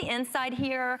you just the inside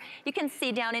here. You can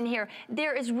see down in here,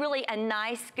 there is really a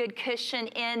nice, good cushion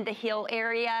in the heel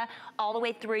area. All the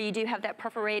way through, you do have that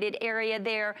perforated area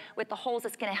there with the holes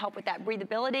that's going to help with that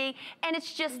breathability. And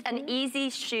it's just an easy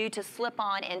shoe to slip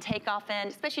on and take off in,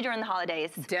 especially during the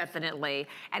holidays. Definitely.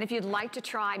 And if you'd like to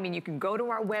try, I mean, you can go to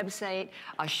our website,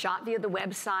 shop via the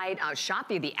website, shop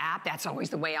via the app. That's always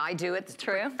the way I do it. It's a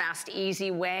quick, fast,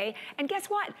 easy way. And guess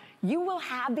what? You will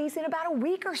have these in about a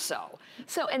week or so.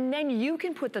 And then you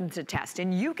can put them to test,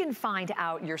 and you can find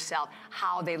out yourself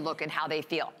how they look and how they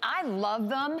feel. I love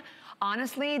them.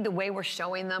 Honestly, the way we're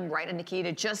showing them, right, and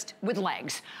Nikita, just with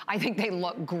legs. I think they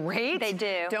look great. They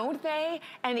do. Don't they?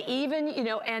 And even, you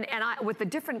know, and with the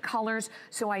different colors,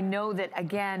 so I know that,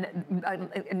 again,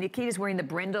 Nikita's wearing the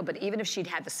brindle, but even if she'd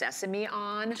had the sesame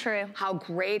on. True. How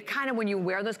great. Kind of when you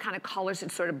wear those kind of colors,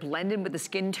 it's sort of blended with the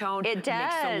skin tone. It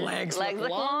does. Makes the legs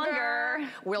look longer.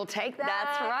 We'll take that.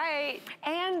 That's right.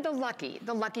 And the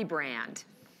Lucky brand.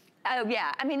 Oh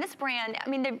yeah, I mean this brand, I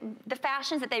mean the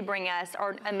fashions that they bring us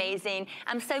are amazing.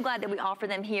 I'm so glad that we offer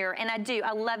them here, and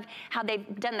I love how they've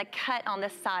done the cut on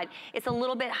this side. It's a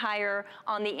little bit higher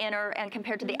on the inner and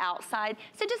compared to the outside,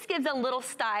 so it just gives a little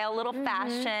style, a little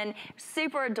fashion,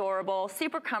 super adorable,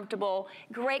 super comfortable,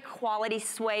 great quality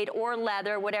suede or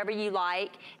leather, whatever you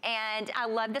like, and I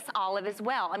love this olive as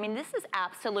well. I mean this is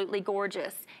absolutely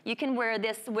gorgeous. You can wear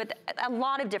this with a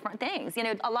lot of different things, you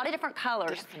know, a lot of different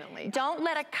colors. Definitely. Don't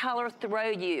let a color throw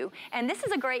you. And this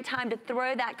is a great time to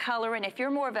throw that color in. If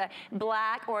you're more of a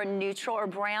black or a neutral or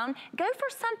brown, go for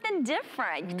something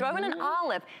different. Throw in an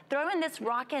olive, throw in this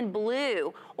rockin'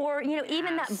 blue, or you know,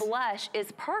 even that blush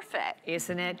is perfect.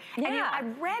 Isn't it? Yeah. And you know, I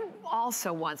read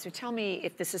also once, so tell me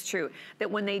if this is true,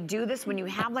 that when they do this, when you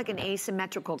have like an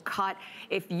asymmetrical cut,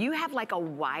 if you have like a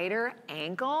wider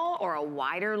ankle or a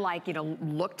wider, like, you know,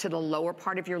 look to the lower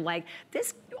part of your leg,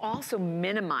 this also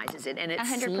minimizes it and it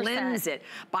 100%. Slims it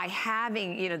by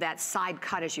having, you know, that side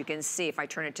cut, as you can see if I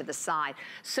turn it to the side.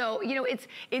 So, you know,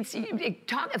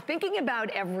 thinking about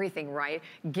everything, right?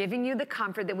 Giving you the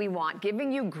comfort that we want,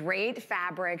 giving you great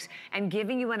fabrics, and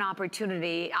giving you an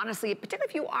opportunity, honestly, particularly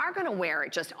if you are gonna wear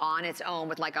it just on its own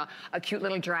with like a cute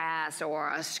little dress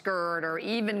or a skirt, or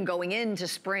even going into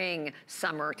spring,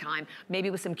 summertime,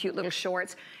 maybe with some cute little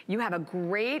shorts, you have a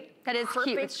great, that is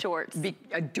cute with shorts.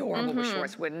 Adorable with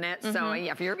shorts, wouldn't it? So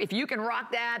yeah, if you can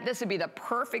rock that, this would be the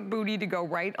perfect booty to go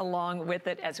right along with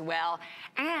it as well.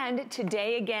 And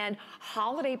today again,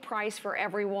 holiday price for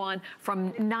everyone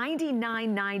from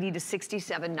 $99.90 to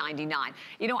 $67.99.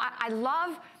 You know, I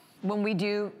love when we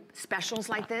do specials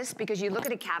like this, because you look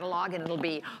at a catalog and it'll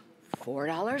be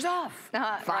 $4 off,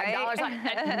 $5 off.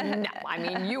 No, I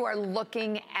mean, you are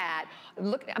looking at,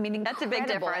 I mean, incredible. That's a big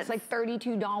difference. It's like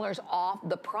 $32 off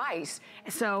the price.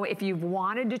 So if you've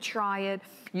wanted to try it,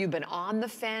 you've been on the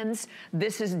fence,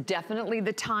 this is definitely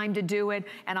the time to do it.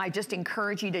 And I just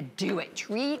encourage you to do it.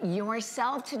 Treat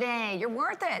yourself today. You're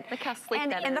worth it. Look how sleek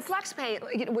that is. And the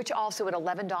FlexPay, which also at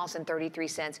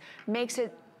 $11.33 makes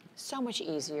it so much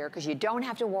easier, because you don't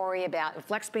have to worry about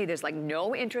FlexPay. There's like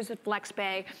no interest at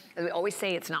FlexPay. As we always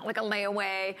say, it's not like a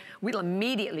layaway. We'll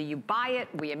immediately, you buy it,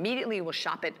 we immediately will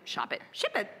ship it,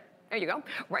 there you go,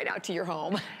 right out to your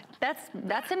home.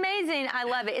 That's amazing. I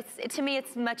love it. To me,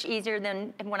 it's much easier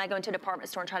than when I go into a department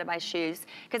store and try to buy shoes,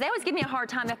 because they always give me a hard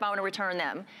time if I want to return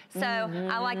them. So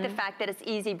I like the fact that it's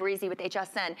easy breezy with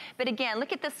HSN. But again,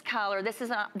 look at this color. This is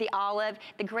the olive,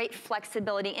 the great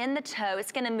flexibility in the toe.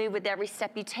 It's going to move with every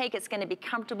step you take. It's going to be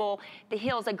comfortable. The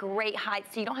heel's a great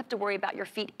height, so you don't have to worry about your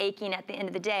feet aching at the end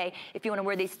of the day if you want to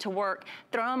wear these to work.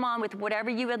 Throw them on with whatever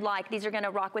you would like. These are going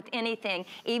to rock with anything.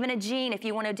 Even a jean, if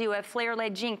you want to do a flare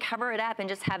leg jean, cover it up and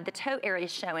just have the toe area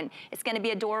showing. It's going to be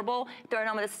adorable. Throw it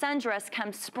on with a sundress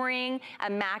come spring, a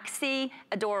maxi,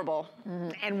 adorable.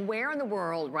 And where in the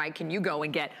world, right, can you go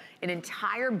and get an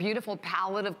entire beautiful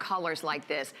palette of colors like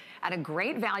this at a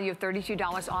great value of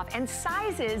 $32 off? And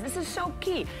sizes, this is so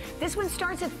key. This one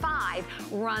starts at 5,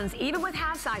 runs even with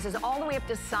half sizes all the way up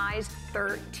to size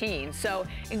 13. So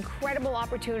incredible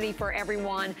opportunity for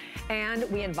everyone. And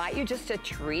we invite you just to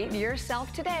treat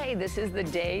yourself today. This is the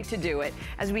day to do it.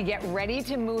 As we get ready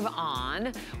to move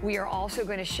on, we are also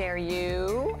going to share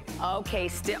you, okay,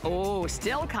 still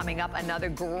coming up, another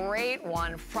great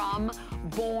one from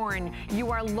Born.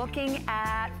 You are looking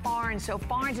at Farns. So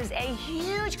Farns is a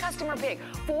huge customer pick.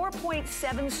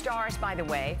 4.7 stars, by the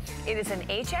way. It is an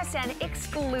HSN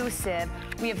exclusive.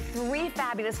 We have 3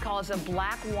 fabulous colors of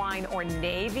black, wine, or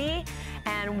navy.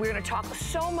 And we're going to talk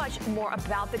so much more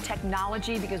about the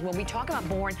technology, because when we talk about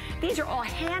Born, these are all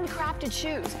handcrafted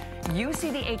shoes. You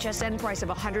see the HSN price of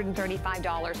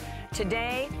 $135.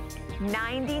 Today,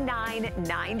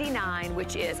 $99.99,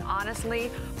 which is honestly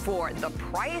for the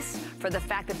price, for the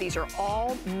fact that these are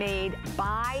all made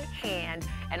by hand.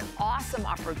 An awesome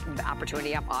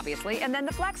opportunity, obviously. And then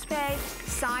the FlexPay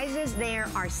sizes there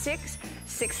are 6,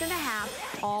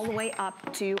 6.5, all the way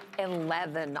up to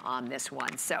 11 on this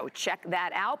one. So check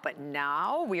that out. But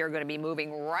now we are going to be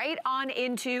moving right on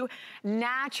into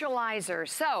Naturalizer.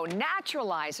 So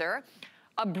Naturalizer,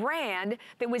 a brand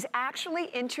that was actually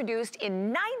introduced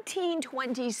in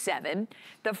 1927,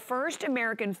 the first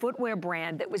American footwear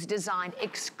brand that was designed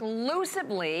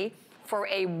exclusively for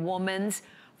a woman's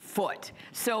foot.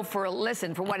 So for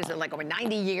what is it, like over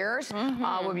 90 years?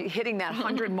 We'll be hitting that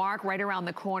 100 mark right around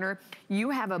the corner.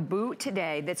 You have a boot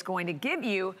today that's going to give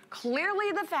you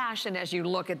clearly the fashion as you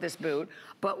look at this boot,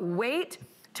 but wait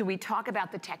till we talk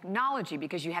about the technology,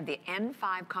 because you have the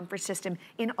N5 comfort system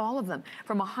in all of them,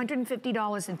 from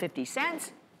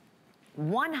 $150.50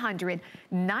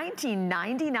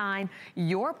 $119.99,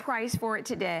 your price for it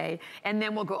today. And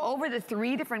then we'll go over the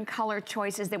 3 different color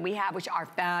choices that we have, which are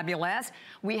fabulous.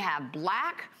 We have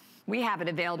black. We have it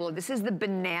available. This is the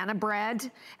banana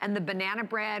bread, and the banana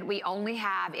bread we only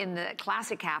have in the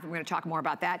classic half. We're going to talk more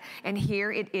about that. And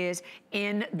here it is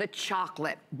in the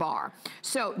chocolate bar.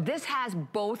 So this has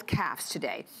both calves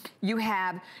today. You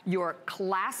have your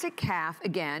classic calf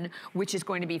again, which is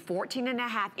going to be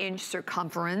 14.5-inch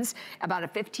circumference, about a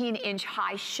 15-inch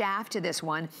high shaft to this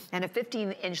one, and a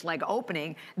 15-inch leg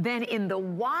opening. Then in the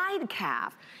wide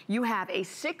calf, you have a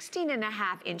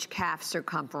 16.5-inch calf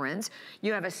circumference.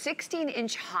 You have a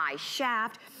 16-inch high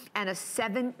shaft and a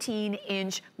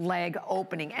 17-inch leg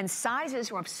opening. And sizes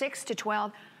from 6 to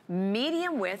 12,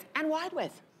 medium width and wide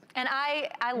width. And I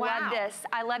love this.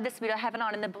 I love this boot. I have it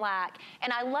on in the black.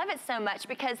 And I love it so much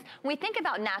because when we think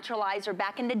about naturalizer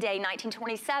back in the day,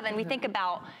 1927, we think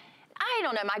about, I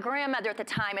don't know, my grandmother at the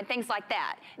time and things like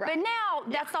that. Right. But now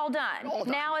that's all done.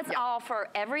 Now it's all for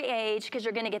every age because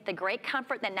you're going to get the great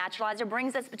comfort that naturalizer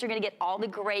brings us, but you're going to get all the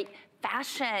great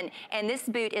fashion. And this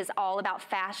boot is all about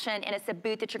fashion, and it's a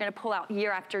boot that you're going to pull out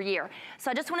year after year. So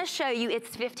I just want to show you,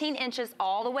 it's 15 inches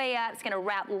all the way up. It's going to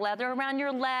wrap leather around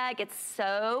your leg. It's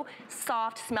so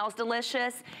soft, smells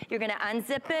delicious. You're going to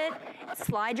unzip it,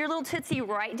 slide your little tootsie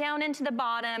right down into the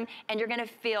bottom, and you're going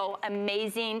to feel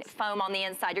amazing foam on the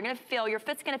inside. You're going to feel, your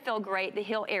foot's going to feel great. The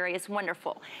heel area is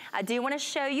wonderful. I do want to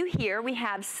show you here, we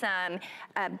have some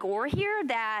gore here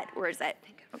that, where is that?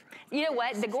 You know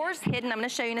what, the gore's hidden. I'm going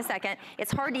to show you in a second.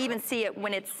 It's hard to even see it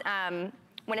when it's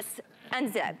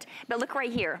unzipped. But look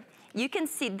right here. You can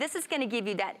see this is going to give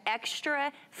you that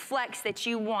extra flex that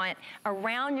you want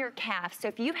around your calf. So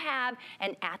if you have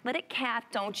an athletic calf,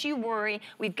 don't you worry.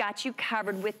 We've got you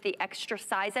covered with the extra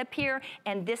size up here,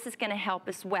 and this is going to help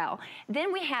as well.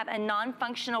 Then we have a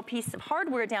non-functional piece of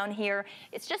hardware down here.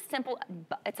 It's just simple.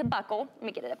 It's a buckle. Let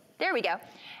me get it up. There we go.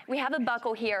 We have a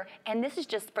buckle here, and this is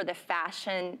just for the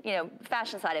fashion,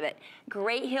 fashion side of it.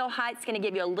 Great heel height. It's going to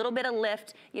give you a little bit of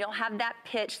lift. You don't have that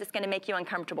pitch that's going to make you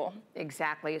uncomfortable.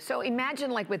 Exactly. So imagine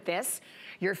like with this,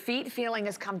 your feet feeling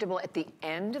as comfortable at the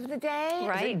end of the day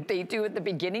as they do at the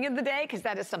beginning of the day, because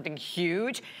that is something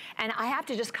huge. And I have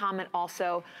to just comment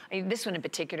also, this one in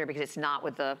particular, because it's not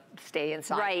with the stay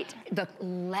inside. Right. The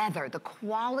leather, the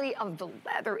quality of the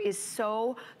leather is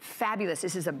so fabulous.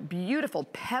 This is a beautiful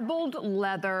pebbled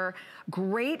leather,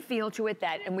 great feel to it,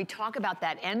 and we talk about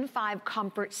that N5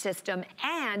 comfort system.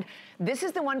 And this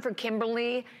is the one for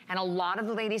Kimberly and a lot of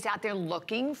the ladies out there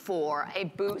looking for a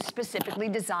boot specifically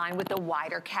designed with the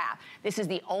wider calf. This is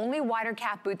the only wider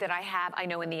calf boot that I have, I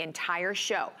know, in the entire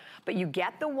show. But you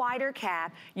get the wider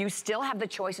calf, you still have the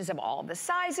choices of all the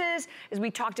sizes, as we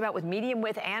talked about with medium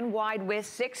width and wide width,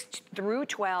 6 through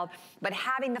 12, but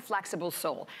having the flexible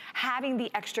sole, having the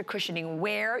extra cushioning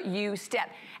where you step.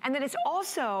 And then it's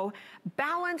also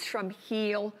balanced from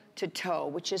heel to toe,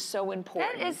 which is so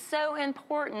important. That is so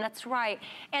important, that's right.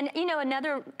 And you know,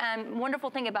 another wonderful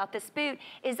thing about this boot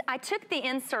is I took the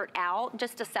insert out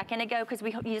just a second ago because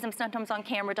we use them sometimes on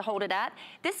camera to hold it up.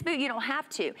 This boot, you don't have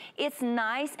to. It's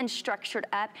nice and structured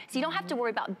up, so you don't have to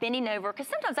worry about bending over, because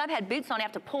sometimes I've had boots on, I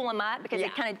have to pull them up because they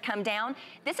kind of come down.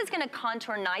 This is gonna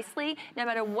contour nicely. No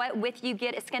matter what width you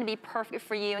get, it's gonna be perfect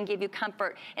for you and give you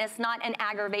comfort. And it's not an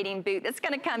aggravating boot that's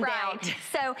gonna come down.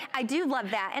 So I do love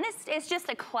that. And it's just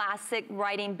a classic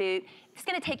riding boot. It's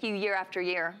going to take you year after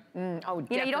year. Oh, definitely.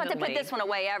 You know, you don't have to put this one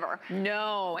away ever.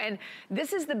 No, and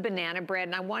this is the banana bread,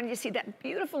 and I wanted you to see that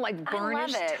beautiful, like,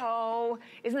 burnished toe.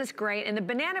 Isn't this great? And the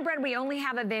banana bread we only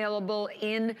have available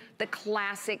in the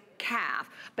classic calf,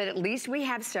 but at least we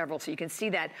have several, so you can see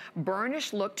that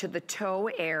burnished look to the toe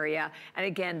area. And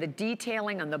again, the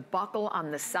detailing on the buckle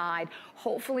on the side.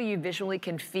 Hopefully you visually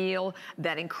can feel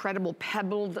that incredible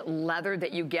pebbled leather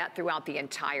that you get throughout the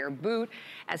entire boot.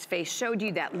 As Faye showed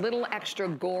you, that little extra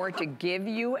gore to give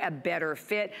you a better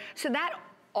fit. So that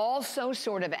also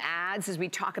sort of adds, as we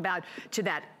talk about, to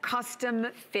that custom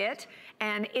fit.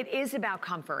 And it is about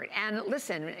comfort. And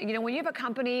listen, you know, when you have a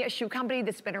company, a shoe company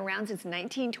that's been around since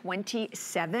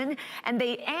 1927, and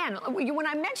when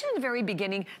I mentioned in the very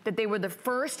beginning that they were the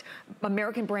first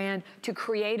American brand to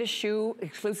create a shoe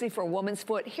exclusively for a woman's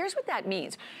foot, here's what that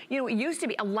means. You know, it used to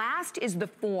be, a last is the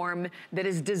form that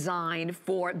is designed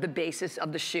for the basis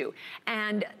of the shoe.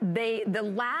 And the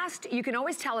last, you can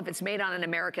always tell if it's made on an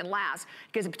American last,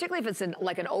 because particularly if it's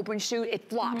like an open shoe, it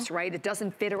flops, right? It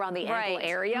doesn't fit around the ankle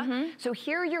area. So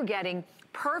here you're getting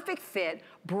perfect fit,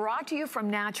 brought to you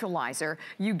from Naturalizer.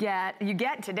 You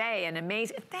get today an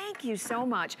amazing, thank you so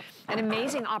much, an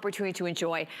amazing opportunity to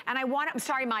enjoy. And I'm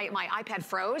sorry, my iPad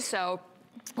froze, so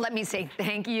Let me say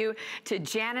thank you to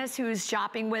Janice, who's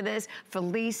shopping with us,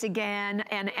 Felice again,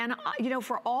 and you know,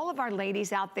 for all of our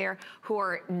ladies out there who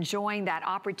are enjoying that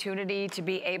opportunity to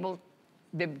be able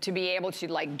to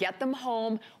like get them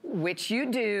home, which you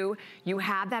do. You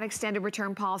have that extended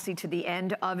return policy to the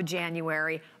end of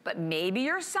January, but maybe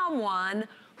you're someone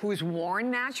who's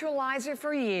worn Naturalizer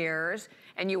for years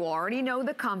and you already know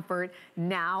the comfort.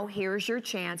 Now here's your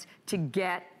chance to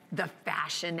get the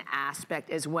fashion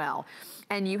aspect as well.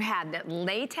 And you had that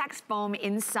latex foam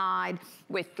inside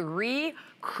with 3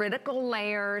 critical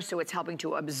layers, so it's helping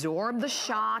to absorb the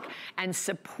shock and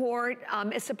support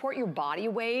your body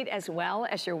weight as well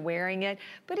as you're wearing it.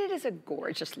 But it is a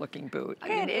gorgeous looking boot. I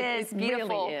mean, it is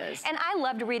beautiful. Really is. And I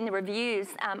loved reading the reviews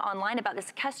online about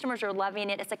this. Customers are loving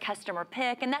it. It's a customer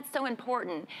pick, and that's so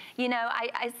important. You know,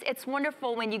 it's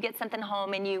wonderful when you get something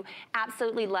home and you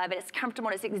absolutely love it. It's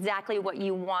comfortable. It's exactly what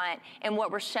you want and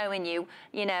what we're showing you.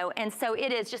 You know, and so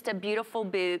it is just a beautiful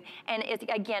boot. And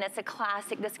again, it's a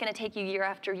classic that's going to take you year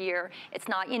after year. It's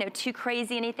not, you know, too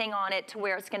crazy anything on it to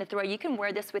where it's going to throw. You can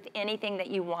wear this with anything that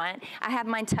you want. I have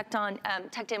mine tucked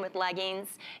in with leggings.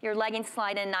 Your leggings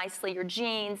slide in nicely. Your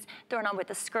jeans, throw it on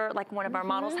with a skirt like one of our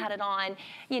models had it on.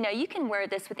 You know, you can wear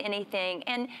this with anything.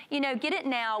 And, you know, get it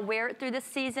now, wear it through the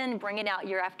season, bring it out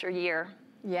year after year.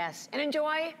 Yes, and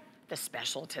enjoy the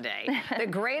special today. The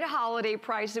great holiday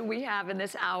price that we have in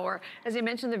this hour. As I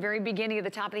mentioned at the very beginning at the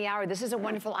top of the hour, this is a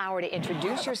wonderful hour to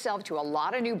introduce yourself to a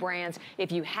lot of new brands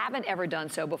if you haven't ever done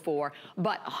so before.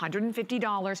 But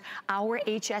 $150, our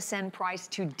HSN price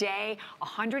today,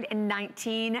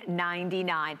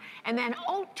 $119.99. And then,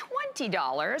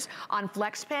 $20 on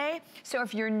FlexPay. So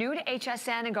if you're new to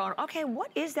HSN and going, okay, what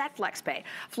is that FlexPay?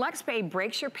 FlexPay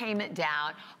breaks your payment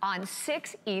down on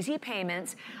 6 easy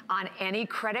payments on any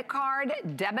credit card,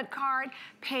 debit card,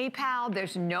 PayPal.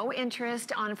 There's no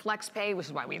interest on FlexPay, which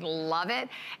is why we love it.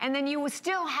 And then you will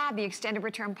still have the extended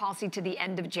return policy to the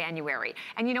end of January.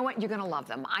 And you know what? You're gonna love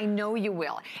them. I know you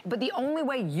will. But the only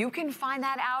way you can find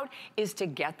that out is to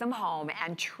get them home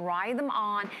and try them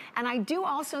on. And I do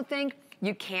also think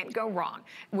you can't go wrong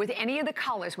with any of the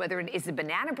colors, whether it is the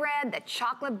banana bread, the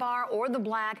chocolate bar, or the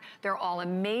black. They're all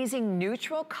amazing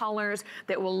neutral colors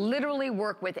that will literally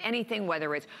work with anything,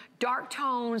 whether it's dark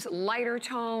tones, lighter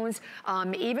tones,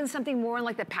 even something more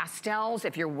like the pastels.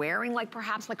 If you're wearing like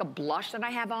perhaps like a blush that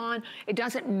I have on, it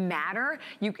doesn't matter.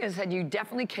 As I said, you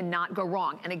definitely cannot go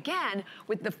wrong. And again,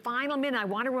 with the final minute, I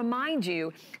want to remind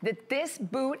you that this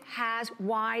boot has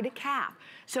wide calf.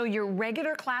 So your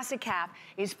regular classic calf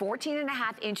is 14.5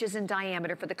 inches in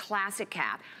diameter for the classic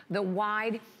calf. The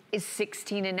wide is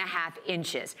 16.5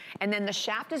 inches. And then the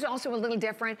shaft is also a little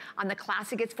different. On the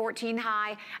classic, it's 14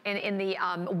 high, and in the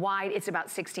wide, it's about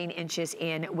 16 inches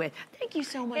in width. Thank you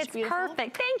so much, beautiful. It's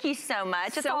perfect. Thank you so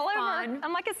much. It's all fun. over.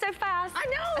 I'm like, it's so fast. I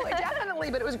know,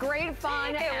 definitely, but it was great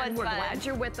fun. And we're glad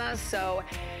you're with us. So,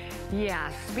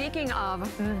 yeah, speaking of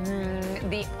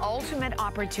the ultimate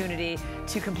opportunity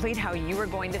to complete how you are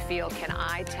going to feel, can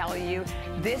I tell you,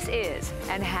 this is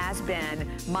and has been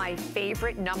my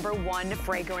favorite #1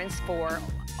 fragrance for,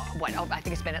 I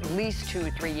think it's been at least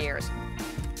 2-3 years.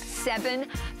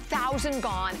 7,000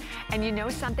 gone. And you know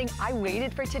something? I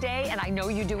waited for today, and I know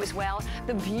you do as well.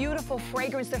 The beautiful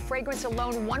fragrance, the fragrance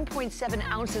alone, 1.7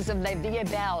 ounces of La Vie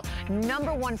Belle,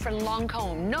 #1 for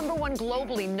Lancôme, #1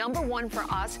 globally, #1 for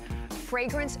us.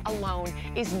 Fragrance alone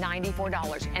is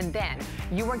 $94. And then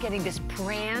you are getting this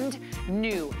brand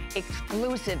new,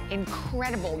 exclusive,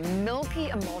 incredible milky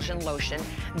emulsion lotion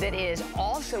that is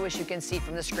also, as you can see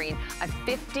from the screen, a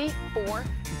 $50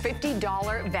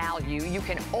 value. You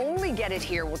can only get it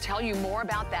here. We'll tell you more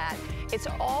about that. It's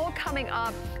all coming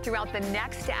up throughout the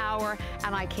next hour,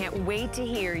 and I can't wait to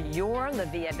hear your La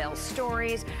Vie Belle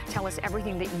stories. Tell us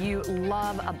everything that you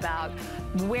love about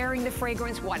wearing the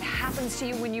fragrance, what happens to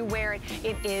you when you wear it.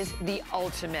 It is the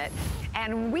ultimate.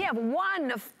 And we have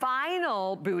one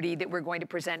final booty that we're going to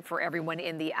present for everyone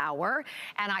in the hour,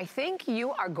 and I think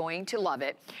you are going to love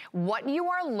it. What you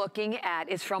are looking at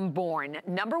is from Born,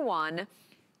 #1,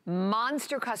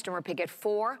 monster customer pick at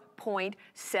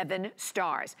 4.7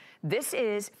 stars. This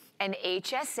is an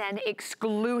HSN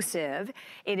exclusive.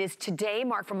 It is today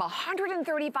marked from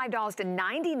 $135 to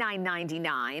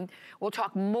 $99.99. We'll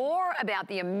talk more about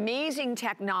the amazing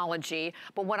technology,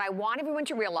 but what I want everyone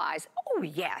to realize, oh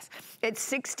yes, it's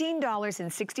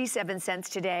 $16.67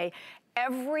 today.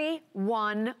 Every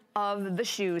one of the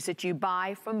shoes that you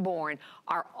buy from Born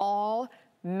are all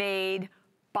made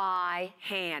by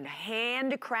hand,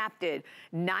 handcrafted,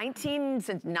 since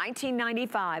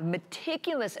 1995,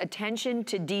 meticulous attention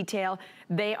to detail.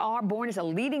 They are born as a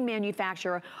leading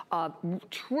manufacturer of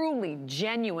truly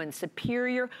genuine,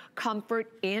 superior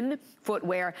comfort in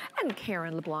footwear. And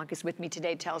Karen LeBlanc is with me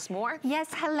today. Tell us more. Yes,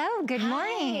 hello, good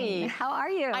morning. How are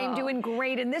you? I'm doing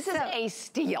great, and this is a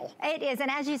steal. It is,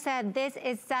 and as you said, this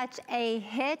is such a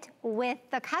hit with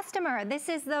the customer. This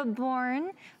is the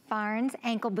Born Farnes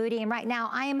ankle booty, and right now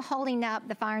I am holding up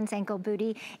the Farnes ankle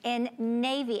booty in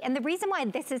navy. And the reason why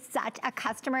this is such a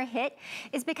customer hit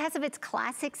is because of its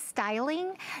classic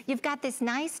styling. You've got this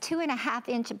nice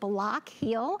 2.5-inch block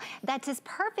heel that's this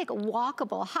perfect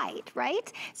walkable height,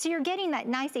 right? So you're getting that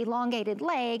nice elongated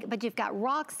leg, but you've got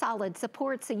rock solid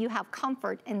support, so you have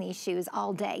comfort in these shoes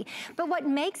all day. But what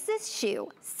makes this shoe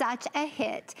such a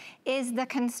hit is the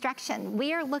construction.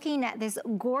 We are looking at this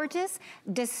gorgeous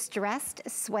distressed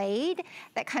suede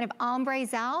that kind of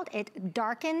ombres out. It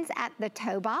darkens at the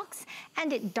toe box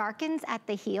and it darkens at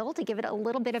the heel to give it a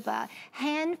little bit of a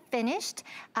hand-finished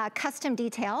custom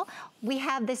detail. We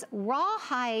have this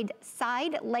rawhide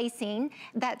side lacing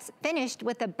that's finished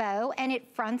with a bow and it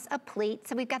fronts a pleat.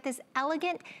 So we've got this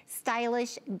elegant,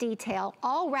 stylish detail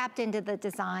all wrapped into the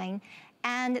design,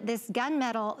 and this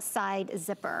gunmetal side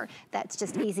zipper that's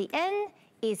just easy in,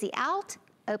 easy out,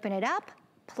 open it up,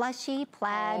 plushy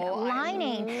plaid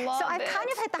lining. So I've kind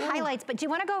of hit the highlights, but do you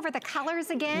want to go over the colors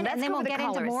again? And then we'll get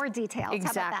into more details.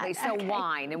 Exactly. So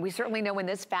wine, and we certainly know in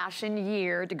this fashion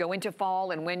year to go into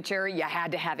fall and winter, you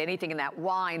had to have anything in that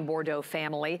wine Bordeaux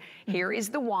family. Here is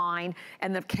the wine,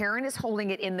 and the Karen is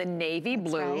holding it in the navy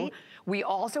blue. Right. We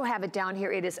also have it down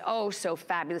here. It is oh so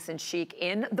fabulous and chic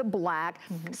in the black.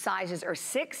 Sizes are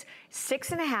 6,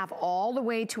 6.5, all the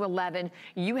way to 11.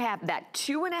 You have that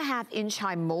 2.5-inch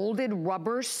high molded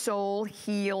rubber sole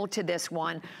heel to this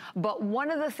one. But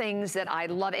one of the things that I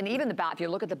love, and even the back, if you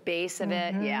look at the base of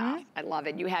it, yeah, I love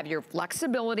it. You have your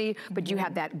flexibility, but you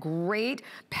have that great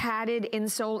padded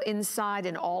insole inside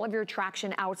and all of your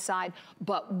traction outside.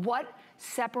 But what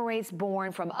separates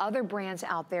Born from other brands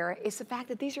out there is the fact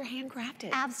that these are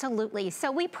handcrafted. Absolutely.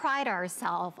 So we pride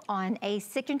ourselves on a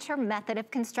signature method of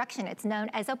construction. It's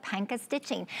known as Opanka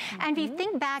stitching. And if you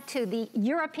think back to the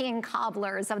European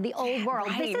cobblers of the old world,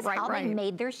 this is how they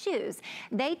made their shoes.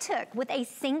 They took, with a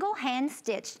single hand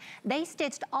stitch, they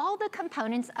stitched all the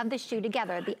components of the shoe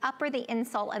together, the upper, the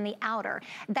insole, and the outer.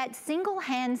 That single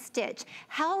hand stitch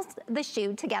held the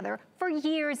shoe together for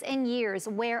years and years,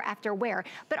 wear after wear.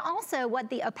 But also what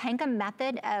the Opanka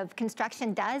method of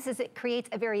construction does is it creates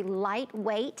a very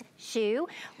lightweight shoe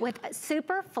with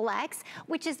super flex,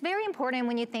 which is very important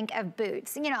when you think of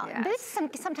boots. You know, boots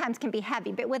sometimes can be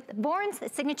heavy, but with Born's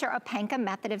signature Opanka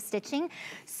method of stitching,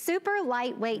 super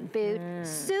lightweight boot,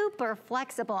 super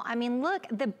flexible. I mean, look,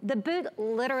 the boot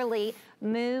literally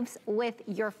moves with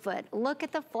your foot. Look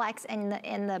at the flex in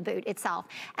the boot itself.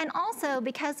 And also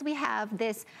because we have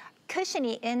this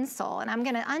cushiony insole, and I'm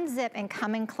gonna unzip and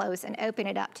come in close and open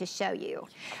it up to show you.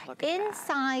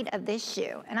 Inside of this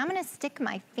shoe, and I'm gonna stick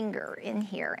my finger in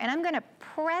here, and I'm gonna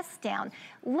press down.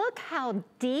 Look how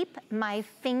deep my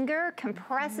finger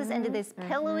compresses into this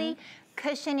pillowy,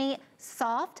 cushiony,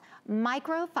 soft,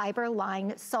 microfiber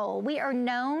lined sole. We are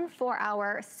known for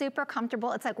our super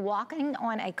comfortable, it's like walking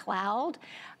on a cloud,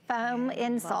 foam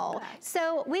insole.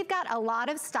 So we've got a lot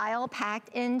of style packed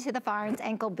into the Farnes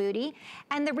ankle booty.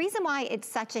 And the reason why it's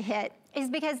such a hit is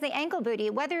because the ankle booty,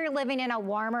 whether you're living in a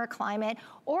warmer climate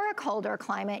or a colder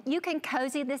climate, you can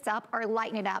cozy this up or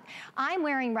lighten it up. I'm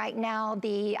wearing right now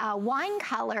the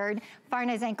wine-colored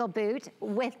Farnes ankle boot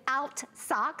without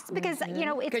socks because, you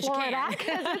know, it's Florida.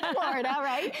 Because it's Florida,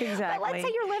 right? Exactly. But let's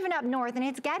say you're living up north and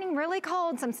it's getting really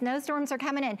cold, some snowstorms are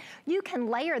coming in. You can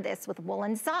layer this with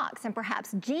woolen socks and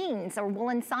perhaps jeans or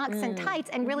woolen socks and tights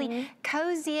and really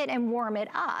cozy it and warm it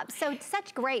up. So it's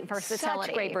such great versatility.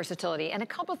 Such great versatility. And a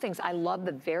couple of things. I love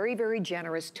the very, very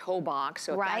generous toe box.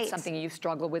 So if that's something you've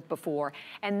struggled with before.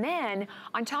 And then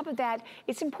on top of that,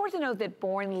 it's important to know that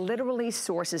Born literally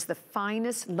sources the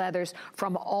finest leathers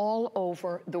from all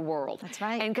over the world. That's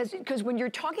right. And because when you're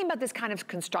talking about this kind of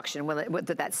construction, with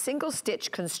that single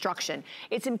stitch construction,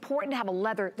 it's important to have a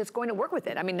leather that's going to work with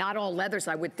it. I mean, not all leathers,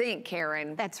 I would think,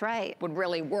 Karen. That's right. Would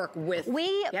really work with.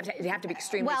 You have to be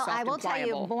extremely soft and pliable. Well, I will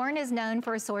tell you, Born is known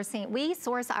for sourcing. We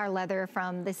source our leather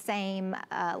from the same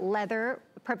leather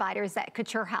providers that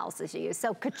Couture houses use.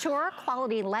 So Couture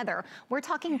quality leather, we're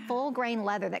talking full grain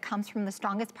leather that comes from the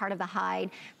strongest part of the hide,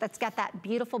 that's got that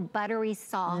beautiful buttery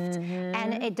soft,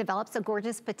 and it develops a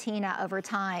gorgeous patina over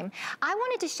time. I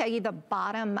wanted to show you the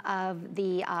bottom of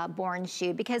the Born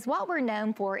shoe, because what we're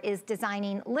known for is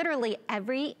designing literally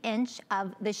every inch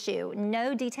of the shoe.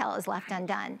 No detail is left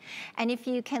undone. And if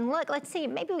you can look, let's see,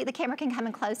 maybe the camera can come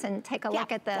in close and take a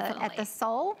look at the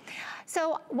sole.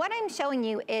 So what I'm showing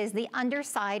you is the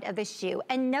underside of the shoe,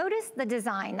 and notice the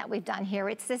design that we've done here.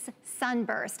 It's this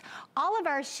sunburst. All of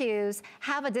our shoes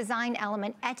have a design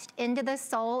element etched into the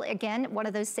sole. Again, one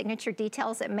of those signature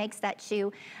details that makes that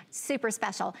shoe super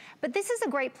special. But this is a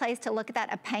great place to look at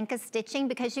that Apanka stitching,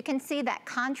 because you can see that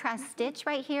contrast stitch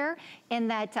right here in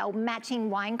that matching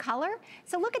wine color.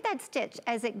 So look at that stitch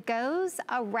as it goes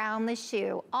around the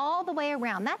shoe, all the way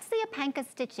around. That's the Apanka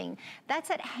stitching. That's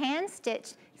that hand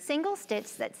stitch, single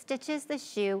stitch that stitches the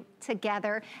shoe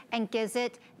together and gives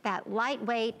it that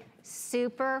lightweight,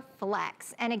 super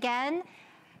flex. And again,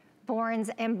 Born's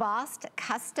embossed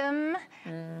custom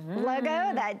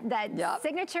logo, that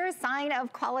signature sign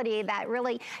of quality that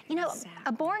really, you know,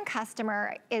 a Born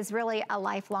customer is really a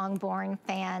lifelong Born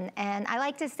fan. And I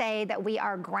like to say that we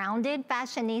are grounded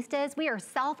fashionistas. We are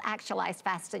self-actualized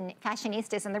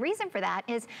fashionistas. And the reason for that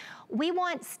is we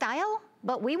want style,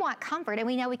 but we want comfort, and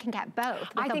we know we can get both.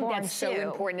 I think that's so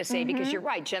important to say, because you're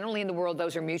right. Generally in the world,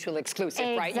 those are mutually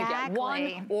exclusive, right? You get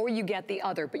one or you get the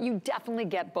other, but you definitely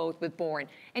get both with Born.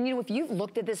 And you know, if you've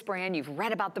looked at this brand, you've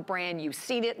read about the brand, you've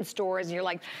seen it in stores, and you're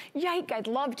like, yike, I'd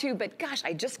love to, but gosh,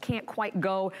 I just can't quite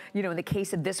go. You know, in the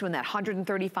case of this one, that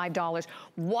 $135,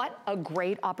 what a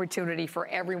great opportunity for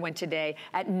everyone today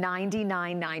at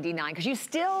 $99.99. Because you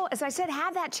still, as I said,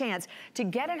 have that chance to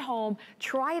get it home,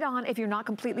 try it on. If you're not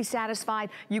completely satisfied,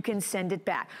 you can send it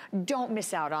back. Don't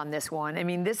miss out on this one. I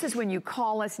mean, this is when you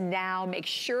call us now, make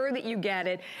sure that you get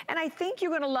it. And I think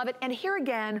you're gonna love it. And here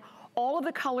again, all of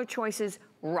the color choices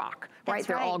rock, right?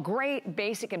 They're all great,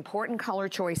 basic, important color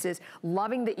choices.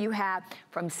 Loving that you have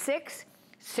from 6,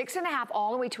 6.5,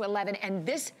 all the way to 11. And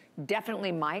this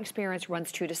definitely, my experience,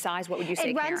 runs true to size. What would you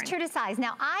say, Karen? It runs true to size.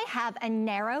 Now, I have a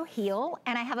narrow heel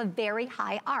and I have a very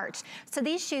high arch. So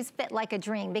these shoes fit like a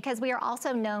dream, because we are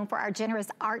also known for our generous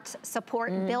arch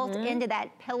support built into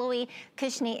that pillowy,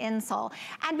 cushiony insole.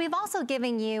 And we've also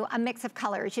given you a mix of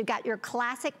colors. You've got your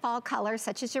classic fall colors,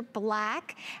 such as your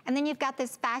black, and then you've got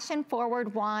this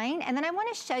fashion-forward wine. And then I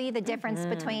want to show you the difference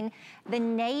between the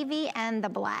navy and the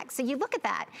black. So you look at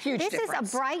that. Huge difference. This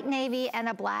is a bright navy and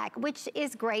a black, which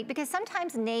is great, because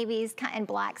sometimes navies and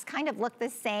blacks kind of look the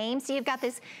same. So you've got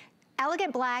this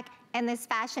elegant black and this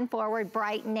fashion-forward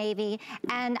bright navy.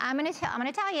 And I'm gonna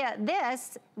tell you,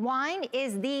 this wine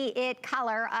is the it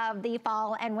color of the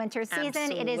fall and winter season.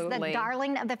 Absolutely. It is the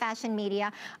darling of the fashion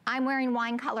media. I'm wearing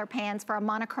wine color pants for a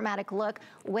monochromatic look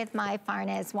with my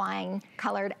Farnese wine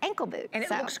colored ankle boots. And it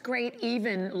looks great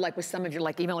even like with some of your,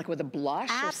 even like with a blush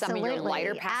or some of your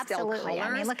lighter pastel colors.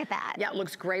 I mean, look at that. Yeah, it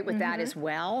looks great with that as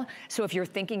well. So if you're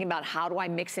thinking about how do I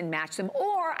mix and match them,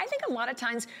 or I think a lot of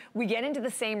times we get into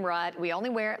the same rut, we only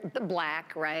wear the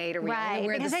black, right? Or we only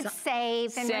wear because it's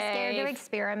safe and we're scared to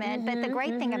experiment. But the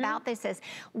great thing about this is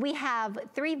we have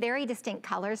 3 very distinct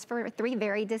colors for 3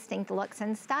 very distinct looks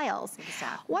and styles.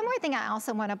 Exactly. One more thing I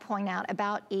also want to point out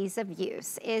about ease of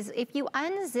use is if you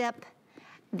unzip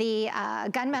the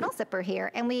gunmetal zipper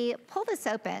here and we pull this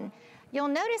open, you'll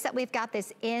notice that we've got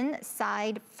this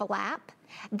inside flap.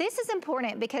 This is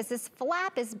important because this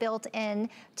flap is built in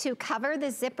to cover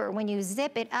the zipper. When you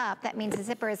zip it up, that means the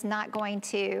zipper is not going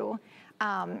to,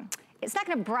 it's not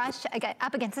gonna brush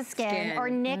up against the skin or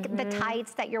nick the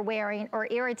tights that you're wearing or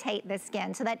irritate the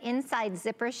skin. So that inside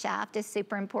zipper shaft is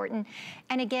super important.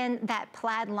 And again, that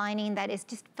plaid lining that is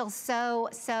just feels so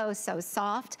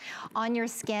soft on your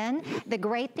skin. The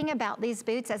great thing about these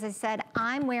boots, as I said,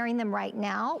 I'm wearing them right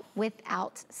now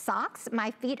without socks. My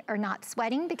feet are not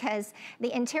sweating because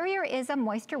the interior is a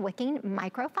moisture wicking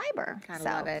microfiber. I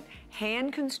love it.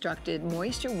 Hand constructed,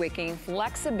 moisture wicking,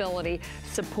 flexibility,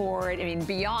 support. I mean,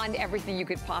 beyond everything you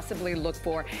could possibly look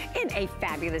for in a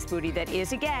fabulous booty that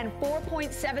is, again,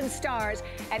 4.7 stars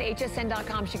at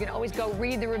hsn.com. So you can always go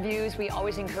read the reviews. We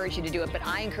always encourage you to do it, but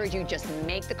I encourage you just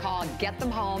make the call, get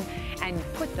them home, and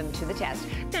put them to the test.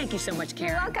 Thank you so much,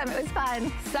 Karen. You're welcome. It was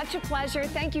fun. Such a pleasure.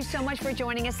 Thank you so much for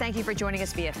joining us. Thank you for joining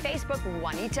us via Facebook,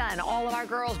 Juanita and all of our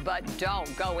girls, but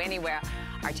don't go anywhere.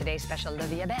 Our today's special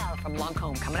Olivia Bell from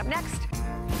Lancôme coming up next.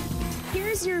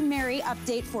 Here's your Merry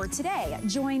update for today.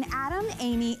 Join Adam,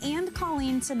 Amy, and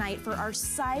Colleen tonight for our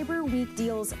Cyber Week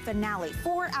Deals finale.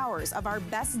 4 hours of our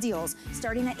best deals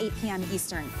starting at 8 p.m.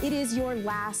 Eastern. It is your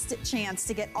last chance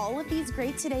to get all of these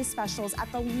great Today specials at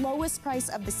the lowest price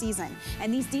of the season.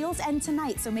 And these deals end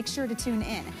tonight, so make sure to tune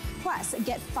in. Plus,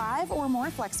 get 5 or more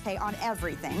FlexPay on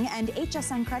everything, and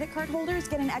HSN credit card holders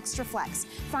get an extra flex.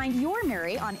 Find your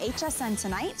Merry on HSN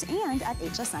tonight and at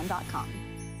hsn.com.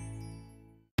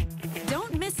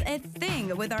 Don't miss a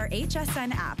thing with our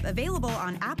HSN app, available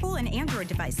on Apple and Android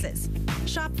devices.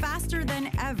 Shop faster than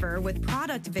ever with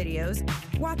product videos.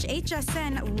 Watch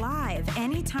HSN live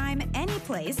anytime,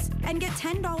 anyplace, and get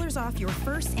 $10 off your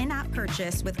first in-app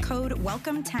purchase with code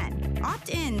WELCOME10. Opt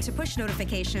in to push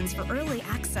notifications for early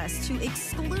access to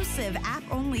exclusive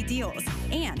app-only deals.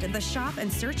 And the shop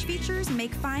and search features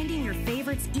make finding your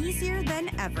favorites easier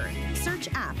than ever. Search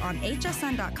app on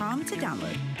hsn.com to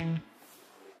download.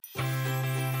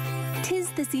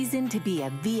 'Tis the season to be a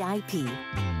VIP.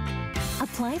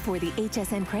 Apply for the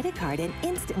HSN credit card and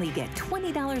instantly get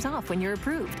 $20 off when you're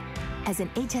approved. As an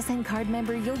HSN card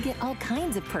member, you'll get all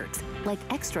kinds of perks, like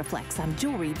extra flex on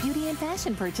jewelry, beauty, and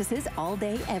fashion purchases all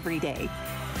day, every day.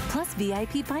 Plus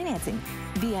VIP financing,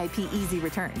 VIP easy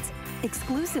returns,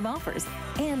 exclusive offers,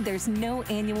 and there's no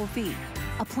annual fee.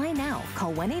 Apply now.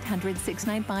 Call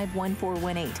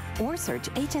 1-800-695-1418 or search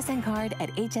HSN card at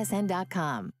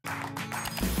hsn.com.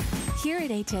 Here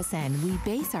at HSN, we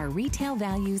base our retail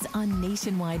values on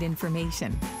nationwide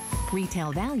information.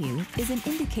 Retail value is an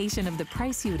indication of the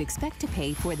price you would expect to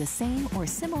pay for the same or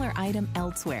similar item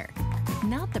elsewhere,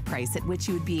 not the price at which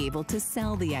you would be able to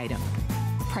sell the item.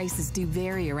 Prices do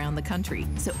vary around the country,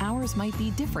 so ours might be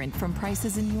different from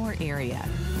prices in your area.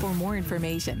 For more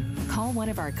information, call one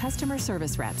of our customer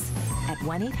service reps at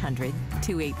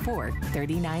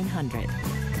 1-800-284-3900.